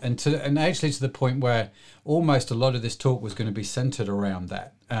from that. And actually to the point where almost a lot of this talk was going to be centered around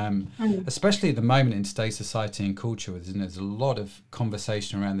that, especially at the moment in today's society and culture. There's a lot of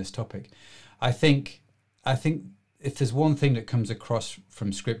conversation around this topic. I think if there's one thing that comes across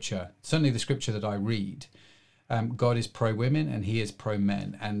from Scripture, certainly the Scripture that I read, God is pro-women and he is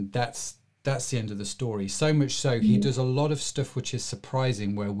pro-men. And that's the end of the story. So much so, he does a lot of stuff which is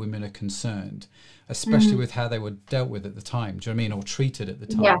surprising where women are concerned, especially with how they were dealt with at the time. Do you know what I mean? Or treated at the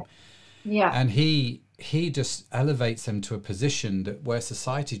time. Yeah. And he just elevates them to a position that where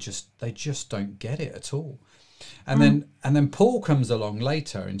society they just don't get it at all. And then Paul comes along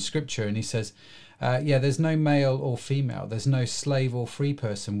later in Scripture and he says, there's no male or female, there's no slave or free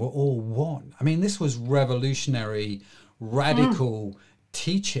person, we're all one. I mean, this was revolutionary, radical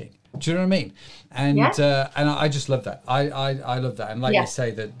teaching. Do you know what I mean? And and I just love that. I love that. And like you say,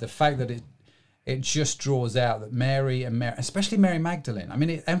 that the fact that it just draws out that Mary, especially Mary Magdalene. I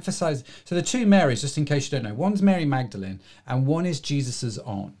mean, it emphasizes, so the two Marys, just in case you don't know, one's Mary Magdalene and one is Jesus's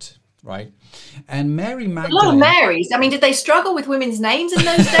aunt, right? And Mary Magdalene. A lot of Marys. I mean, did they struggle with women's names in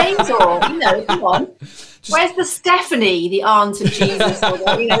those days, or come on? Where's the Stephanie, the aunt of Jesus? Or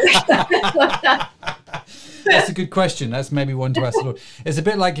That's a good question. That's maybe one to ask the Lord. It's a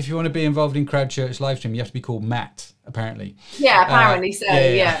bit like if you want to be involved in Crowd Church Livestream, you have to be called Matt, apparently. Yeah, apparently so.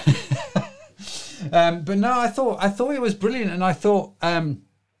 Yeah. But no, I thought it was brilliant, and I thought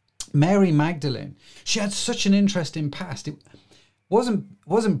Mary Magdalene, she had such an interesting past. It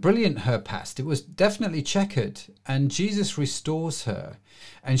wasn't brilliant, her past. It was definitely checkered, and Jesus restores her,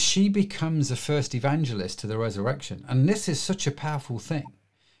 and she becomes the first evangelist to the resurrection. And this is such a powerful thing.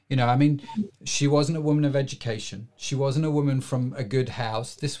 I mean, she wasn't a woman of education. She wasn't a woman from a good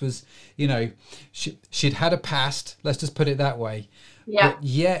house. This was, she'd had a past, let's just put it that way. Yeah. But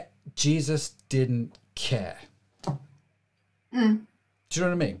yet Jesus didn't care. Do you know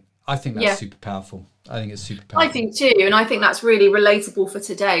what I mean? I think that's super powerful. I think it's super powerful. I think too. And I think that's really relatable for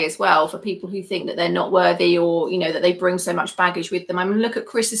today as well, for people who think that they're not worthy, or, that they bring so much baggage with them. I mean, look at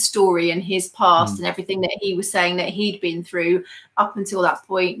Chris's story and his past and everything that he was saying that he'd been through up until that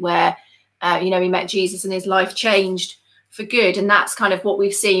point where, he met Jesus and his life changed for good. And that's kind of what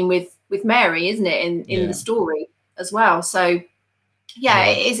we've seen with Mary, isn't it, in the story as well. So,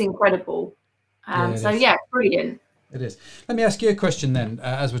 it is incredible. Brilliant. It is. Let me ask you a question then,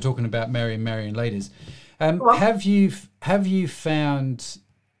 as we're talking about Mary and ladies. Have you found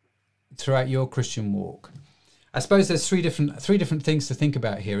throughout your Christian walk, I suppose there's three different things to think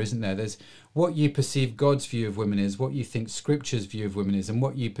about here, isn't there? There's what you perceive God's view of women is, what you think Scripture's view of women is, and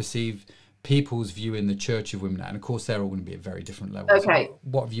what you perceive people's view in the church of women. And of course, they're all going to be at very different levels. Okay.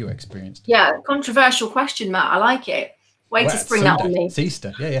 What have you experienced? Yeah, controversial question, Matt. I like it. Way to spring that on me. It's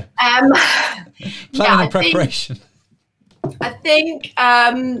Easter. Yeah. Planning and preparation. I think,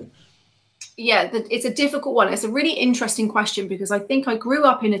 it's a difficult one. It's a really interesting question, because I think I grew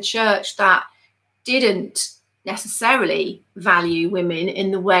up in a church that didn't necessarily value women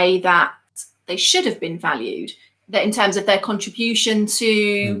in the way that they should have been valued, that in terms of their contribution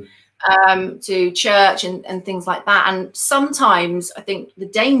to to church and things like that. And sometimes I think the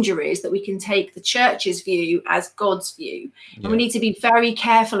danger is that we can take the church's view as God's view. And we need to be very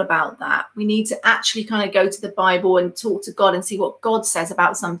careful about that. We need to actually kind of go to the Bible and talk to God and see what God says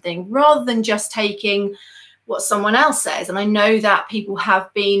about something, rather than just taking what someone else says. And I know that people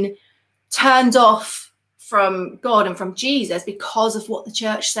have been turned off from God and from Jesus because of what the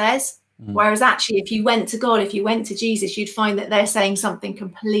church says. Whereas actually, if you went to God, if you went to Jesus, you'd find that they're saying something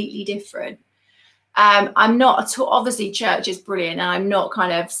completely different. I'm not at all, obviously church is brilliant, and I'm not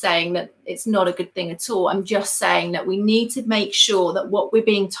kind of saying that it's not a good thing at all. I'm just saying that we need to make sure that what we're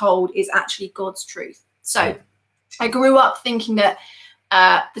being told is actually God's truth. So I grew up thinking that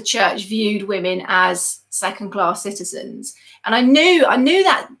the church viewed women as second-class citizens. And I knew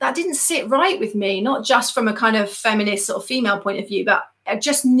that didn't sit right with me, not just from a kind of feminist sort of female point of view, but I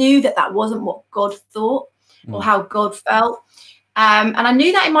just knew that that wasn't what God thought or how God felt. And I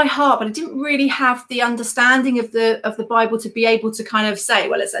knew that in my heart, but I didn't really have the understanding of the Bible to be able to kind of say,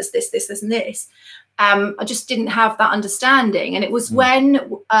 well, it says this, this, this, and this. I just didn't have that understanding. And it was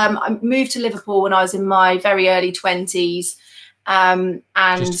when I moved to Liverpool when I was in my very early 20s. And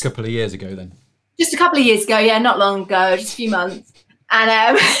just a couple of years ago then. Just a couple of years ago, yeah, not long ago, just a few months.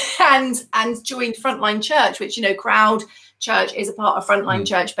 And joined Frontline Church, which, you know, CROWD Church is a part of Frontline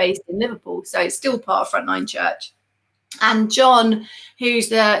Church based in Liverpool. So it's still part of Frontline Church. And John, who's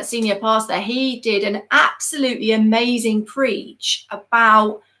the senior pastor, he did an absolutely amazing preach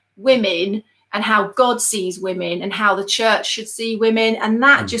about women and how God sees women and how the church should see women. And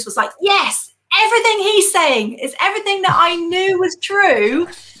that just was like, yes, everything he's saying is everything that I knew was true.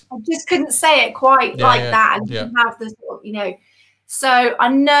 I just couldn't say it quite that, and didn't have the sort of, you know. So I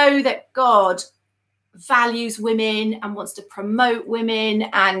know that God values women and wants to promote women,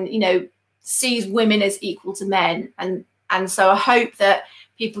 and, you know, sees women as equal to men. And so I hope that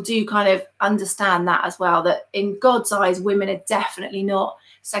people do kind of understand that as well, that in God's eyes, women are definitely not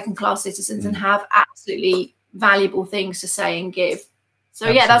second-class citizens and have absolutely valuable things to say and give. So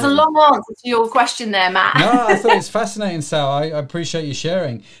yeah, that's a long answer to your question there, Matt. No, I thought it's fascinating, Sal. I appreciate you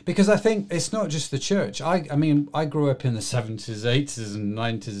sharing, because I think it's not just the church. I mean, I grew up in the 70s, 80s and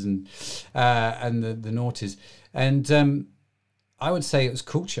 90s and the noughties. And I would say it was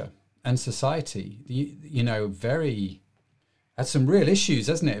culture and society, you know, had some real issues,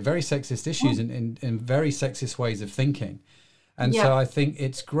 hasn't it? Very sexist issues and very sexist ways of thinking. And so I think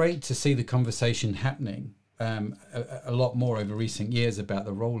it's great to see the conversation happening a lot more over recent years about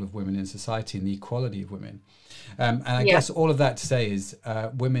the role of women in society and the equality of women. And I guess all of that to say is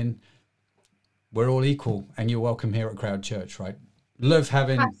women, we're all equal, and you're welcome here at CROWD Church, right? Love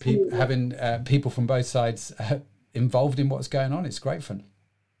having people from both sides involved in what's going on. It's great fun.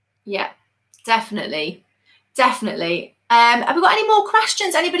 Yeah, definitely. Have we got any more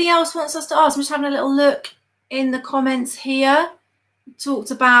questions anybody else wants us to ask? I'm just having a little look in the comments here. We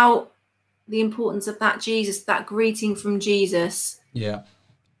talked about the importance of that greeting from Jesus. No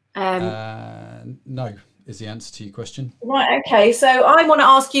is the answer to your question. Right, okay. So I want to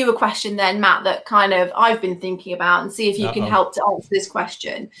ask you a question then, Matt, that kind of I've been thinking about, and see if you can help to answer this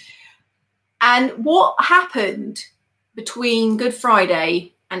question. And what happened between Good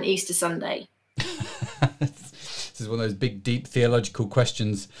Friday and Easter Sunday? This is one of those big, deep theological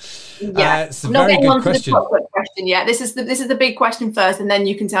questions. Yeah, it's a very good question. Question. Yeah, this is the big question first, and then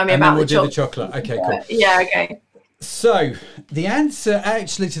you can tell me about the chocolate. The chocolate. Okay, cool. Yeah, okay. So the answer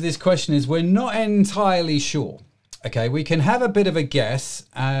actually to this question is we're not entirely sure. Okay, we can have a bit of a guess.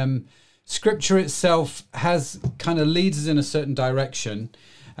 Scripture itself has kind of leads us in a certain direction,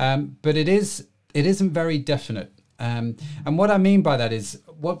 but it isn't very definite. And what I mean by that is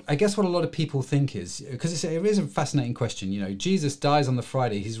what a lot of people think is, because it is a fascinating question. You know, Jesus dies on the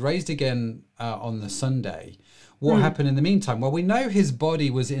Friday. He's raised again on the Sunday. What happened in the meantime? Well, we know his body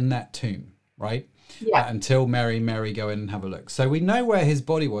was in that tomb, right? Yeah. Until Mary go in and have a look. So we know where his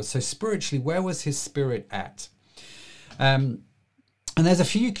body was. So spiritually, where was his spirit at? And there's a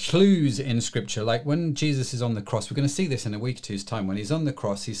few clues in Scripture, like when Jesus is on the cross. We're going to see this in a week or two's time. When he's on the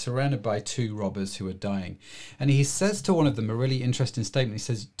cross, he's surrounded by two robbers who are dying. And he says to one of them a really interesting statement. He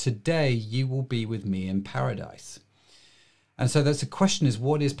says, "Today you will be with me in paradise." And so that's the question is,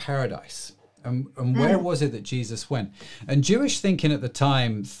 what is paradise? And where was it that Jesus went? And Jewish thinking at the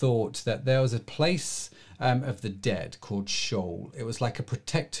time thought that there was a place of the dead called Sheol. It was like a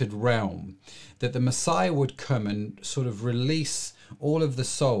protected realm that the Messiah would come and sort of release all of the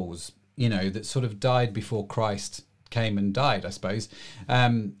souls, you know, that sort of died before Christ came and died, I suppose.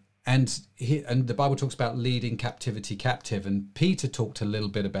 And the Bible talks about leading captivity captive, and Peter talked a little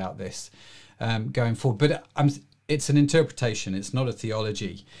bit about this going forward. But it's an interpretation. It's not a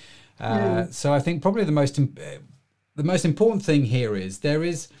theology. So I think probably the most important thing here is there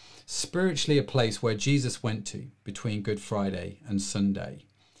is spiritually a place where Jesus went to between Good Friday and Sunday.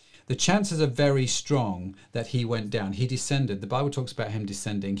 The chances are very strong that he went down. He descended. The Bible talks about him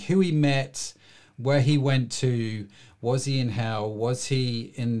descending. Who he met, where he went to, was he in hell? Was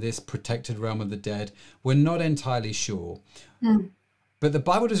he in this protected realm of the dead? We're not entirely sure. But the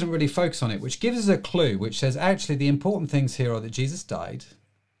Bible doesn't really focus on it, which gives us a clue, which says actually the important things here are that Jesus died,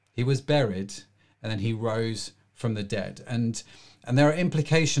 he was buried, and then he rose from the dead. And there are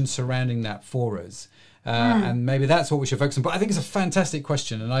implications surrounding that for us. And maybe that's what we should focus on. But I think it's a fantastic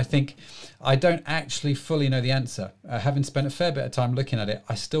question. And I think I don't actually fully know the answer. Having spent a fair bit of time looking at it,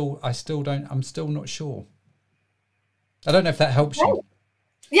 I'm still not sure. I don't know if that helps you.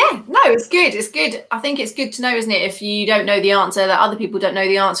 Yeah, no, it's good. It's good. I think it's good to know, isn't it? If you don't know the answer, that other people don't know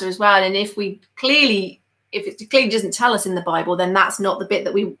the answer as well. And if it clearly doesn't tell us in the Bible, then that's not the bit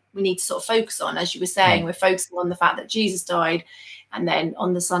that we need to sort of focus on. As you were saying, we're focusing on the fact that Jesus died, and then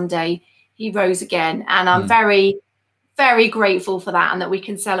on the Sunday he rose again. And I'm very, very grateful for that, and that we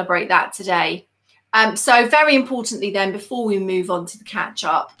can celebrate that today. So very importantly then, before we move on to the catch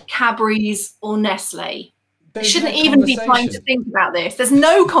up, Cadbury's or Nestle? You shouldn't even be trying to think about this. There's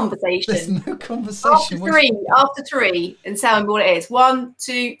no conversation. There's no conversation. After three, and tell me what it is. 1,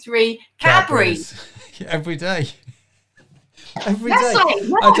 2, 3. Cadbury's. Every day. Every Nestle, day.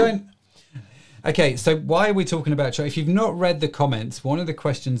 no. I don't. Okay, so why are we talking about chocolate? If you've not read the comments, one of the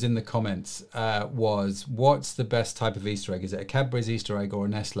questions in the comments was, what's the best type of Easter egg? Is it a Cadbury's Easter egg or a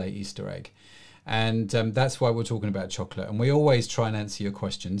Nestle Easter egg? And that's why we're talking about chocolate. And we always try and answer your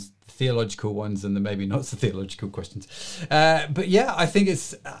questions, the theological ones and the maybe not so theological questions. But yeah, I think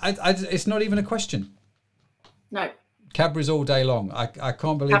it's not even a question. No. Cadbury's all day long. I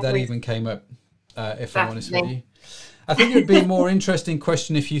can't believe that even came up, if I'm honest with you. I think it would be a more interesting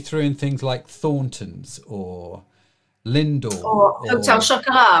question if you threw in things like Thornton's or Lindor or Hotel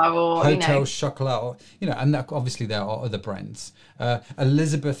Chocolat, or Hotel Chocolat, or, and obviously there are other brands.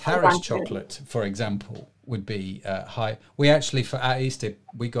 Elizabeth Harris chocolate, for example, would be high. We actually, for our Easter,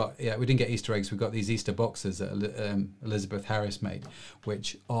 we didn't get Easter eggs. We got these Easter boxes that Elizabeth Harris made,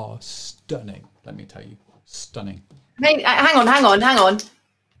 which are stunning. Let me tell you, stunning. Hang on.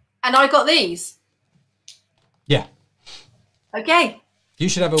 And I got these. Yeah. Okay. You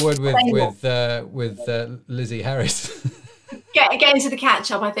should have a word with Lizzie Harris. Get into the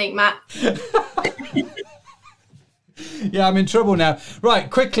catch up, I think, Matt. Yeah, I'm in trouble now. Right,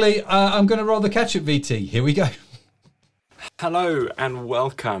 quickly, I'm going to roll the catch up, VT. Here we go. Hello and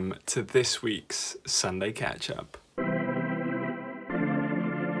welcome to this week's Sunday catch up.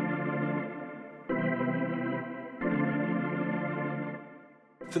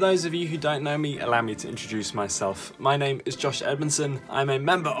 For those of you who don't know me, allow me to introduce myself. My name is Josh Edmondson. I'm a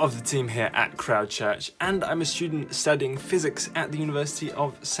member of the team here at CROWD Church, and I'm a student studying physics at the University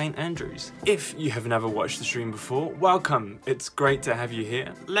of St Andrews. If you have never watched the stream before, welcome. It's great to have you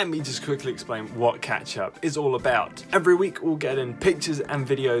here. Let me just quickly explain what Catch Up is all about. Every week we'll get in pictures and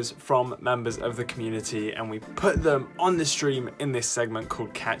videos from members of the community, and we put them on the stream in this segment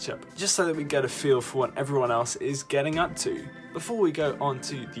called Catch Up, just so that we get a feel for what everyone else is getting up to. Before we go on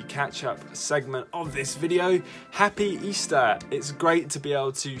to the catch-up segment of this video, happy Easter! It's great to be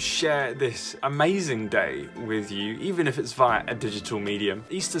able to share this amazing day with you, even if it's via a digital medium.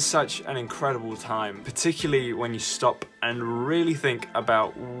 Easter's such an incredible time, particularly when you stop and really think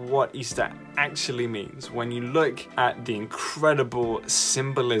about what Easter actually means. When you look at the incredible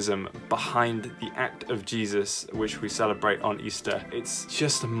symbolism behind the act of Jesus, which we celebrate on Easter, it's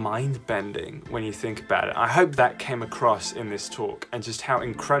just mind-bending when you think about it. I hope that came across in this talk, and just how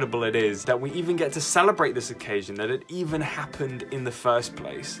incredible it is that we even get to celebrate this occasion, that it even happened in the first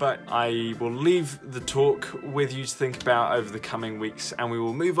place. But I will leave the talk with you to think about over the coming weeks, and we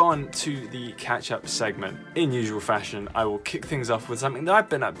will move on to the catch-up segment. In usual fashion, I will kick things off with something that I've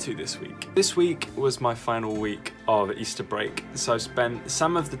been up to this week. This week was my final week of Easter break, so I've spent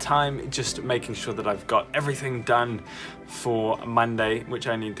some of the time just making sure that I've got everything done for Monday, which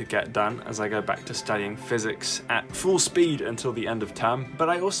I need to get done as I go back to studying physics at full speed until the end of term. But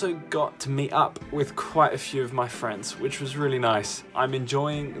I also got to meet up with quite a few of my friends, which was really nice. I'm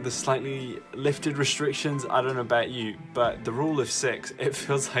enjoying the slightly lifted restrictions. I don't know about you, but the rule of 6, it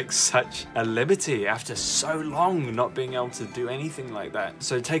feels like such a liberty after so long not being able to do anything like that.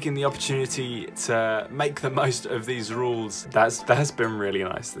 So taking the opportunity to make the most of these rules, that's been really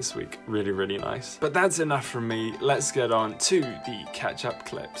nice this week. Really, really nice. But that's enough from me. Let's get on to the catch-up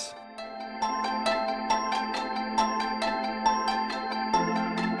clips.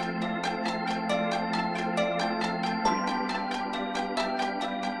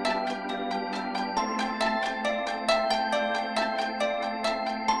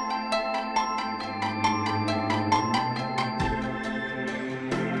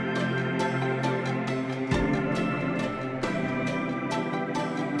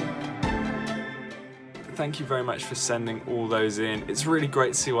 thank you very much for sending all those in. It's really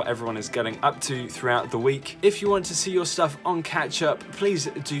great to see what everyone is getting up to throughout the week. If you want to see your stuff on Catch Up, please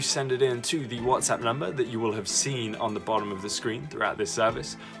do send it in to the WhatsApp number that you will have seen on the bottom of the screen throughout this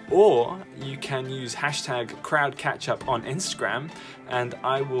service, or you can use hashtag CrowdCatchup on Instagram, and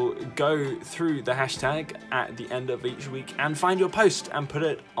I will go through the hashtag at the end of each week and find your post and put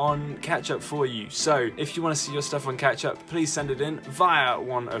it on Catch Up for you. So if you want to see your stuff on Catch Up, please send it in via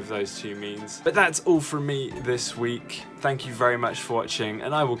one of those two means. But that's all from me this week. Thank you very much for watching,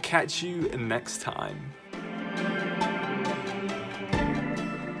 and I will catch you next time.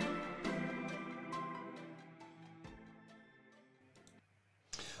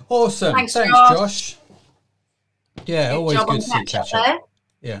 Awesome. Thanks, Josh. Yeah, always job good on to see Catch Up Catch Up. there.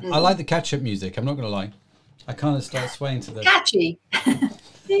 Yeah, I like the Catch Up music. I'm not going to lie. I kind of start swaying to the Catchy. Catch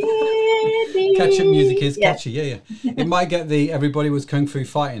Up music is catchy. Yeah. It might get the everybody was kung fu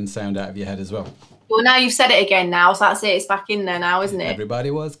fighting sound out of your head as well. Well, now you've said it again now, so that's it. It's back in there now, isn't it?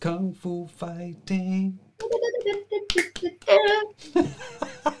 Everybody was kung fu fighting.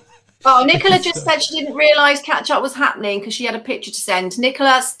 Oh, Nicola just said she didn't realise Catch Up was happening because she had a picture to send.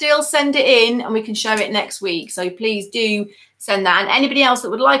 Nicola, still send it in and we can show it next week. So please do send that. And anybody else that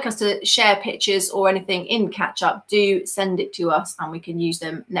would like us to share pictures or anything in Catch Up, do send it to us and we can use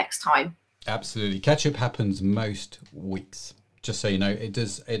them next time. Absolutely. Catch Up happens most weeks. Just so you know, it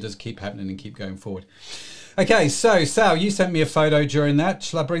does keep happening and keep going forward. Okay, so Sal, you sent me a photo during that.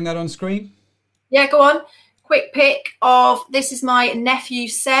 Shall I bring that on screen? Yeah, go on. Quick pic of, this is my nephew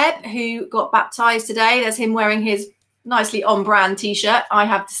Seb, who got baptised today. There's him wearing his nicely on-brand t-shirt, I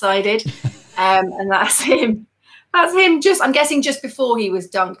have decided. And that's him. That's him just, I'm guessing just before he was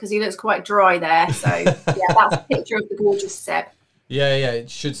dunked, because he looks quite dry there. So yeah, that's a picture of the gorgeous Seb. Yeah, it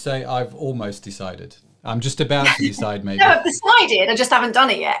should say I've almost decided. I'm just about to decide maybe. No, I've decided, I just haven't done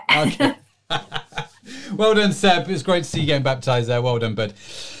it yet. Okay. Well done, Seb. It's great to see you getting baptised there. Well done, bud.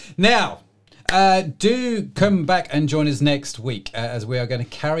 Now, do come back and join us next week as we are going to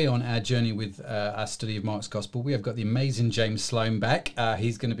carry on our journey with our study of Mark's Gospel. We have got the amazing James Sloan back.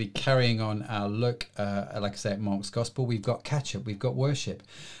 He's going to be carrying on our look, like I say, at Mark's Gospel. We've got Catch Up. We've got Worship.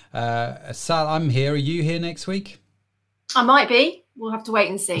 Sal, I'm here. Are you here next week? I might be. We'll have to wait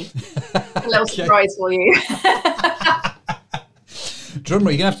and see. A little surprise for you.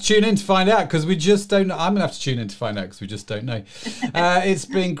 Drummer, you're going to have to tune in to find out because we just don't know. I'm going to have to tune in to find out because we just don't know. It's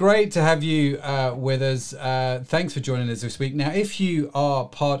been great to have you with us. Thanks for joining us this week. Now, if you are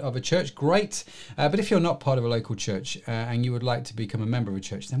part of a church, great. But if you're not part of a local church and you would like to become a member of a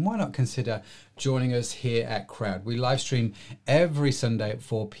church, then why not consider joining us here at Crowd. We live stream every Sunday at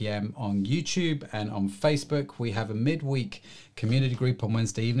 4 p.m. on YouTube and on Facebook. We have a midweek community group on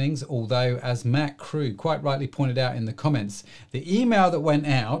Wednesday evenings, although as Matt Crew quite rightly pointed out in the comments, the email that went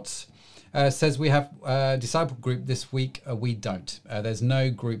out says we have a disciple group this week. We don't. There's no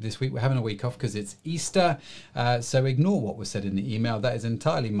group this week. We're having a week off because it's Easter. So ignore what was said in the email. That is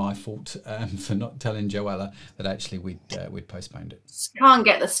entirely my fault for not telling Joella that actually we'd postponed it. Can't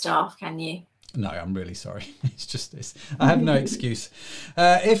get the staff, can you? No, I'm really sorry. It's just this. I have no excuse.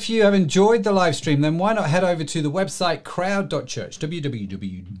 If you have enjoyed the live stream, then why not head over to the website crowd.church,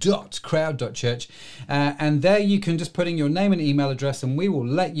 www.crowd.church. And there you can just put in your name and email address and we will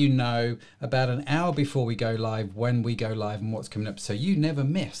let you know about an hour before we go live, when we go live and what's coming up. So you never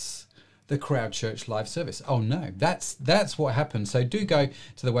miss the Crowd Church live service. Oh no, that's what happened. So do go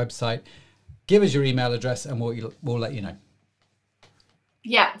to the website, give us your email address and we'll let you know.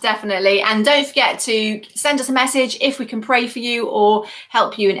 Yeah, definitely. And don't forget to send us a message if we can pray for you or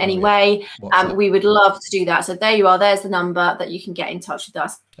help you in any way. We would love to do that. So there you are. There's the number that you can get in touch with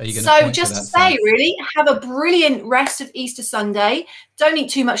us. So just to say, really, have a brilliant rest of Easter Sunday. Don't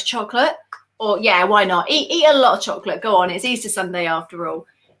eat too much chocolate. Or, yeah, why not? Eat a lot of chocolate. Go on. It's Easter Sunday after all.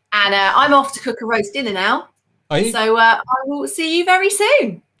 And I'm off to cook a roast dinner now. Are you? So I will see you very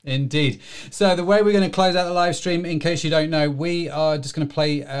soon. Indeed. So the way we're going to close out the live stream, in case you don't know, we are just going to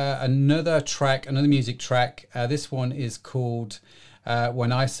play another music track. This one is called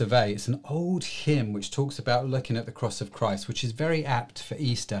When I Survey. It's an old hymn which talks about looking at the cross of Christ, which is very apt for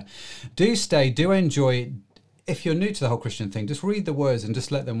Easter. Do stay, do enjoy it. If you're new to the whole Christian thing, just read the words and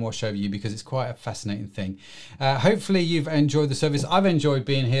just let them wash over you because it's quite a fascinating thing. Hopefully you've enjoyed the service. I've enjoyed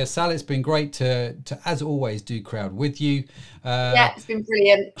being here. Sal, it's been great to as always, do Crowd with you. Yeah, it's been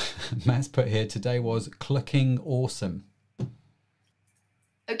brilliant. Matt's put here, today was clucking awesome.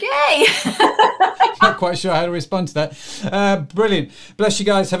 Okay. Not quite sure how to respond to that. Brilliant. Bless you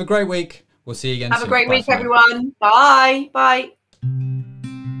guys. Have a great week. We'll see you again soon. Have a great week, everyone. Bye. Bye.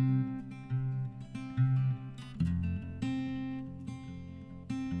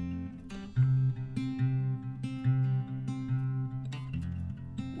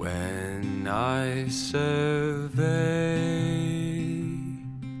 when I survey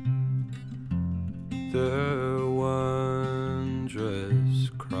the wondrous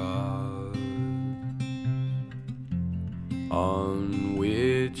cross on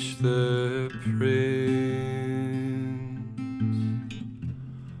which the Prince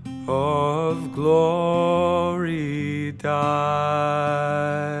of Glory died,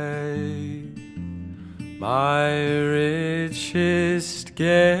 my richest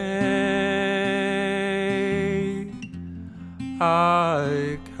gain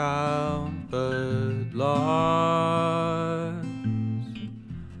I count but loss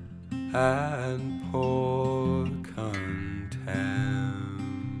and pour contempt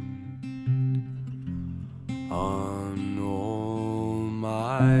on all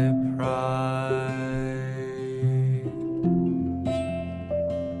my pride.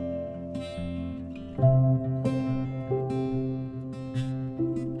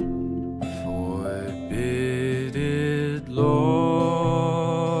 Forbid it, Lord,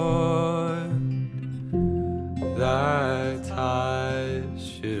 that I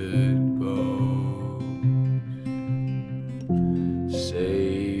should boast,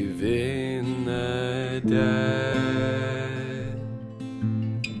 save in the death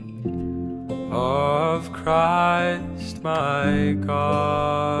of Christ my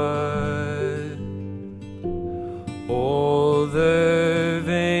God. All the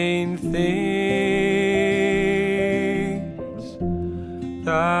vain things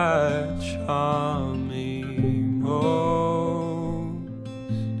that charm me most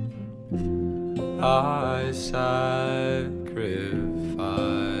I sacrifice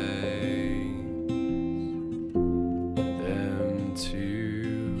them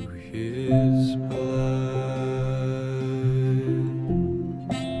to His blood.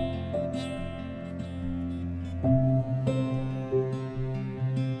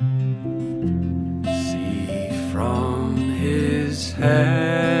 See from His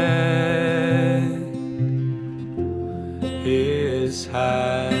head, His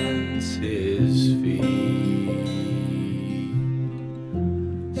hands, His feet,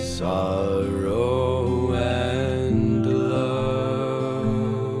 sorrow and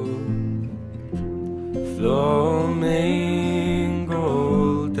love flow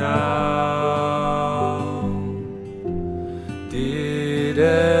mingled down. Did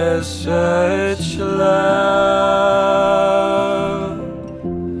as such love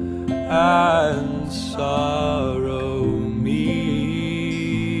and sorrow meet,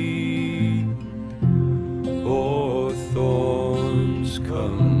 or thorns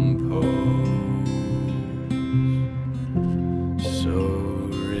compose so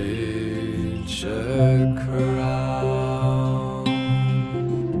rich a crown?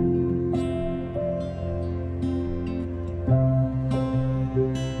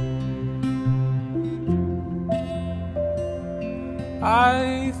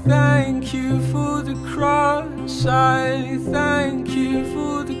 I thank you for the cross, I thank you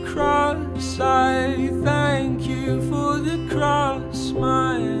for the cross, I thank you for the cross,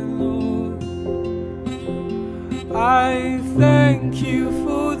 my Lord. I thank you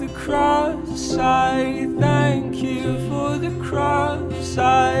for the cross, I thank you for the cross,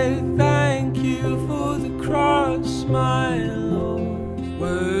 I thank you for the cross, my Lord.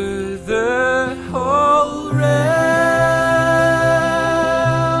 Were the whole realm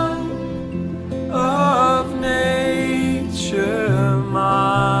of nature mine,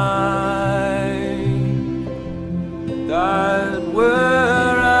 that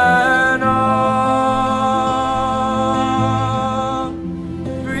were an offering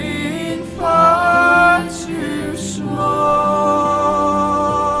far too small,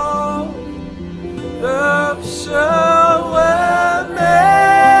 of so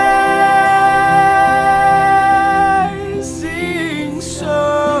amazing,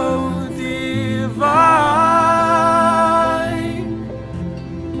 so divine,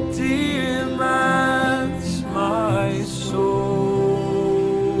 demands my soul,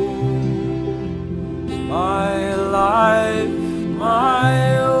 my life,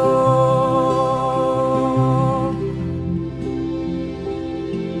 my all.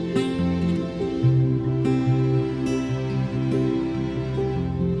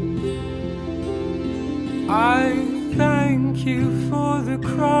 I thank you for the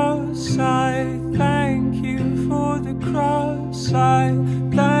cross, I thank you for the cross, I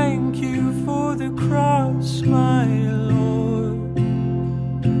thank you for the cross, my Lord.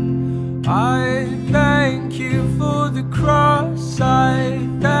 I thank you for the cross, I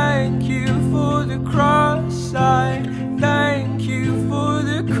thank you for the cross, I thank you for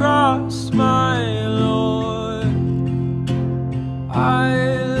the cross,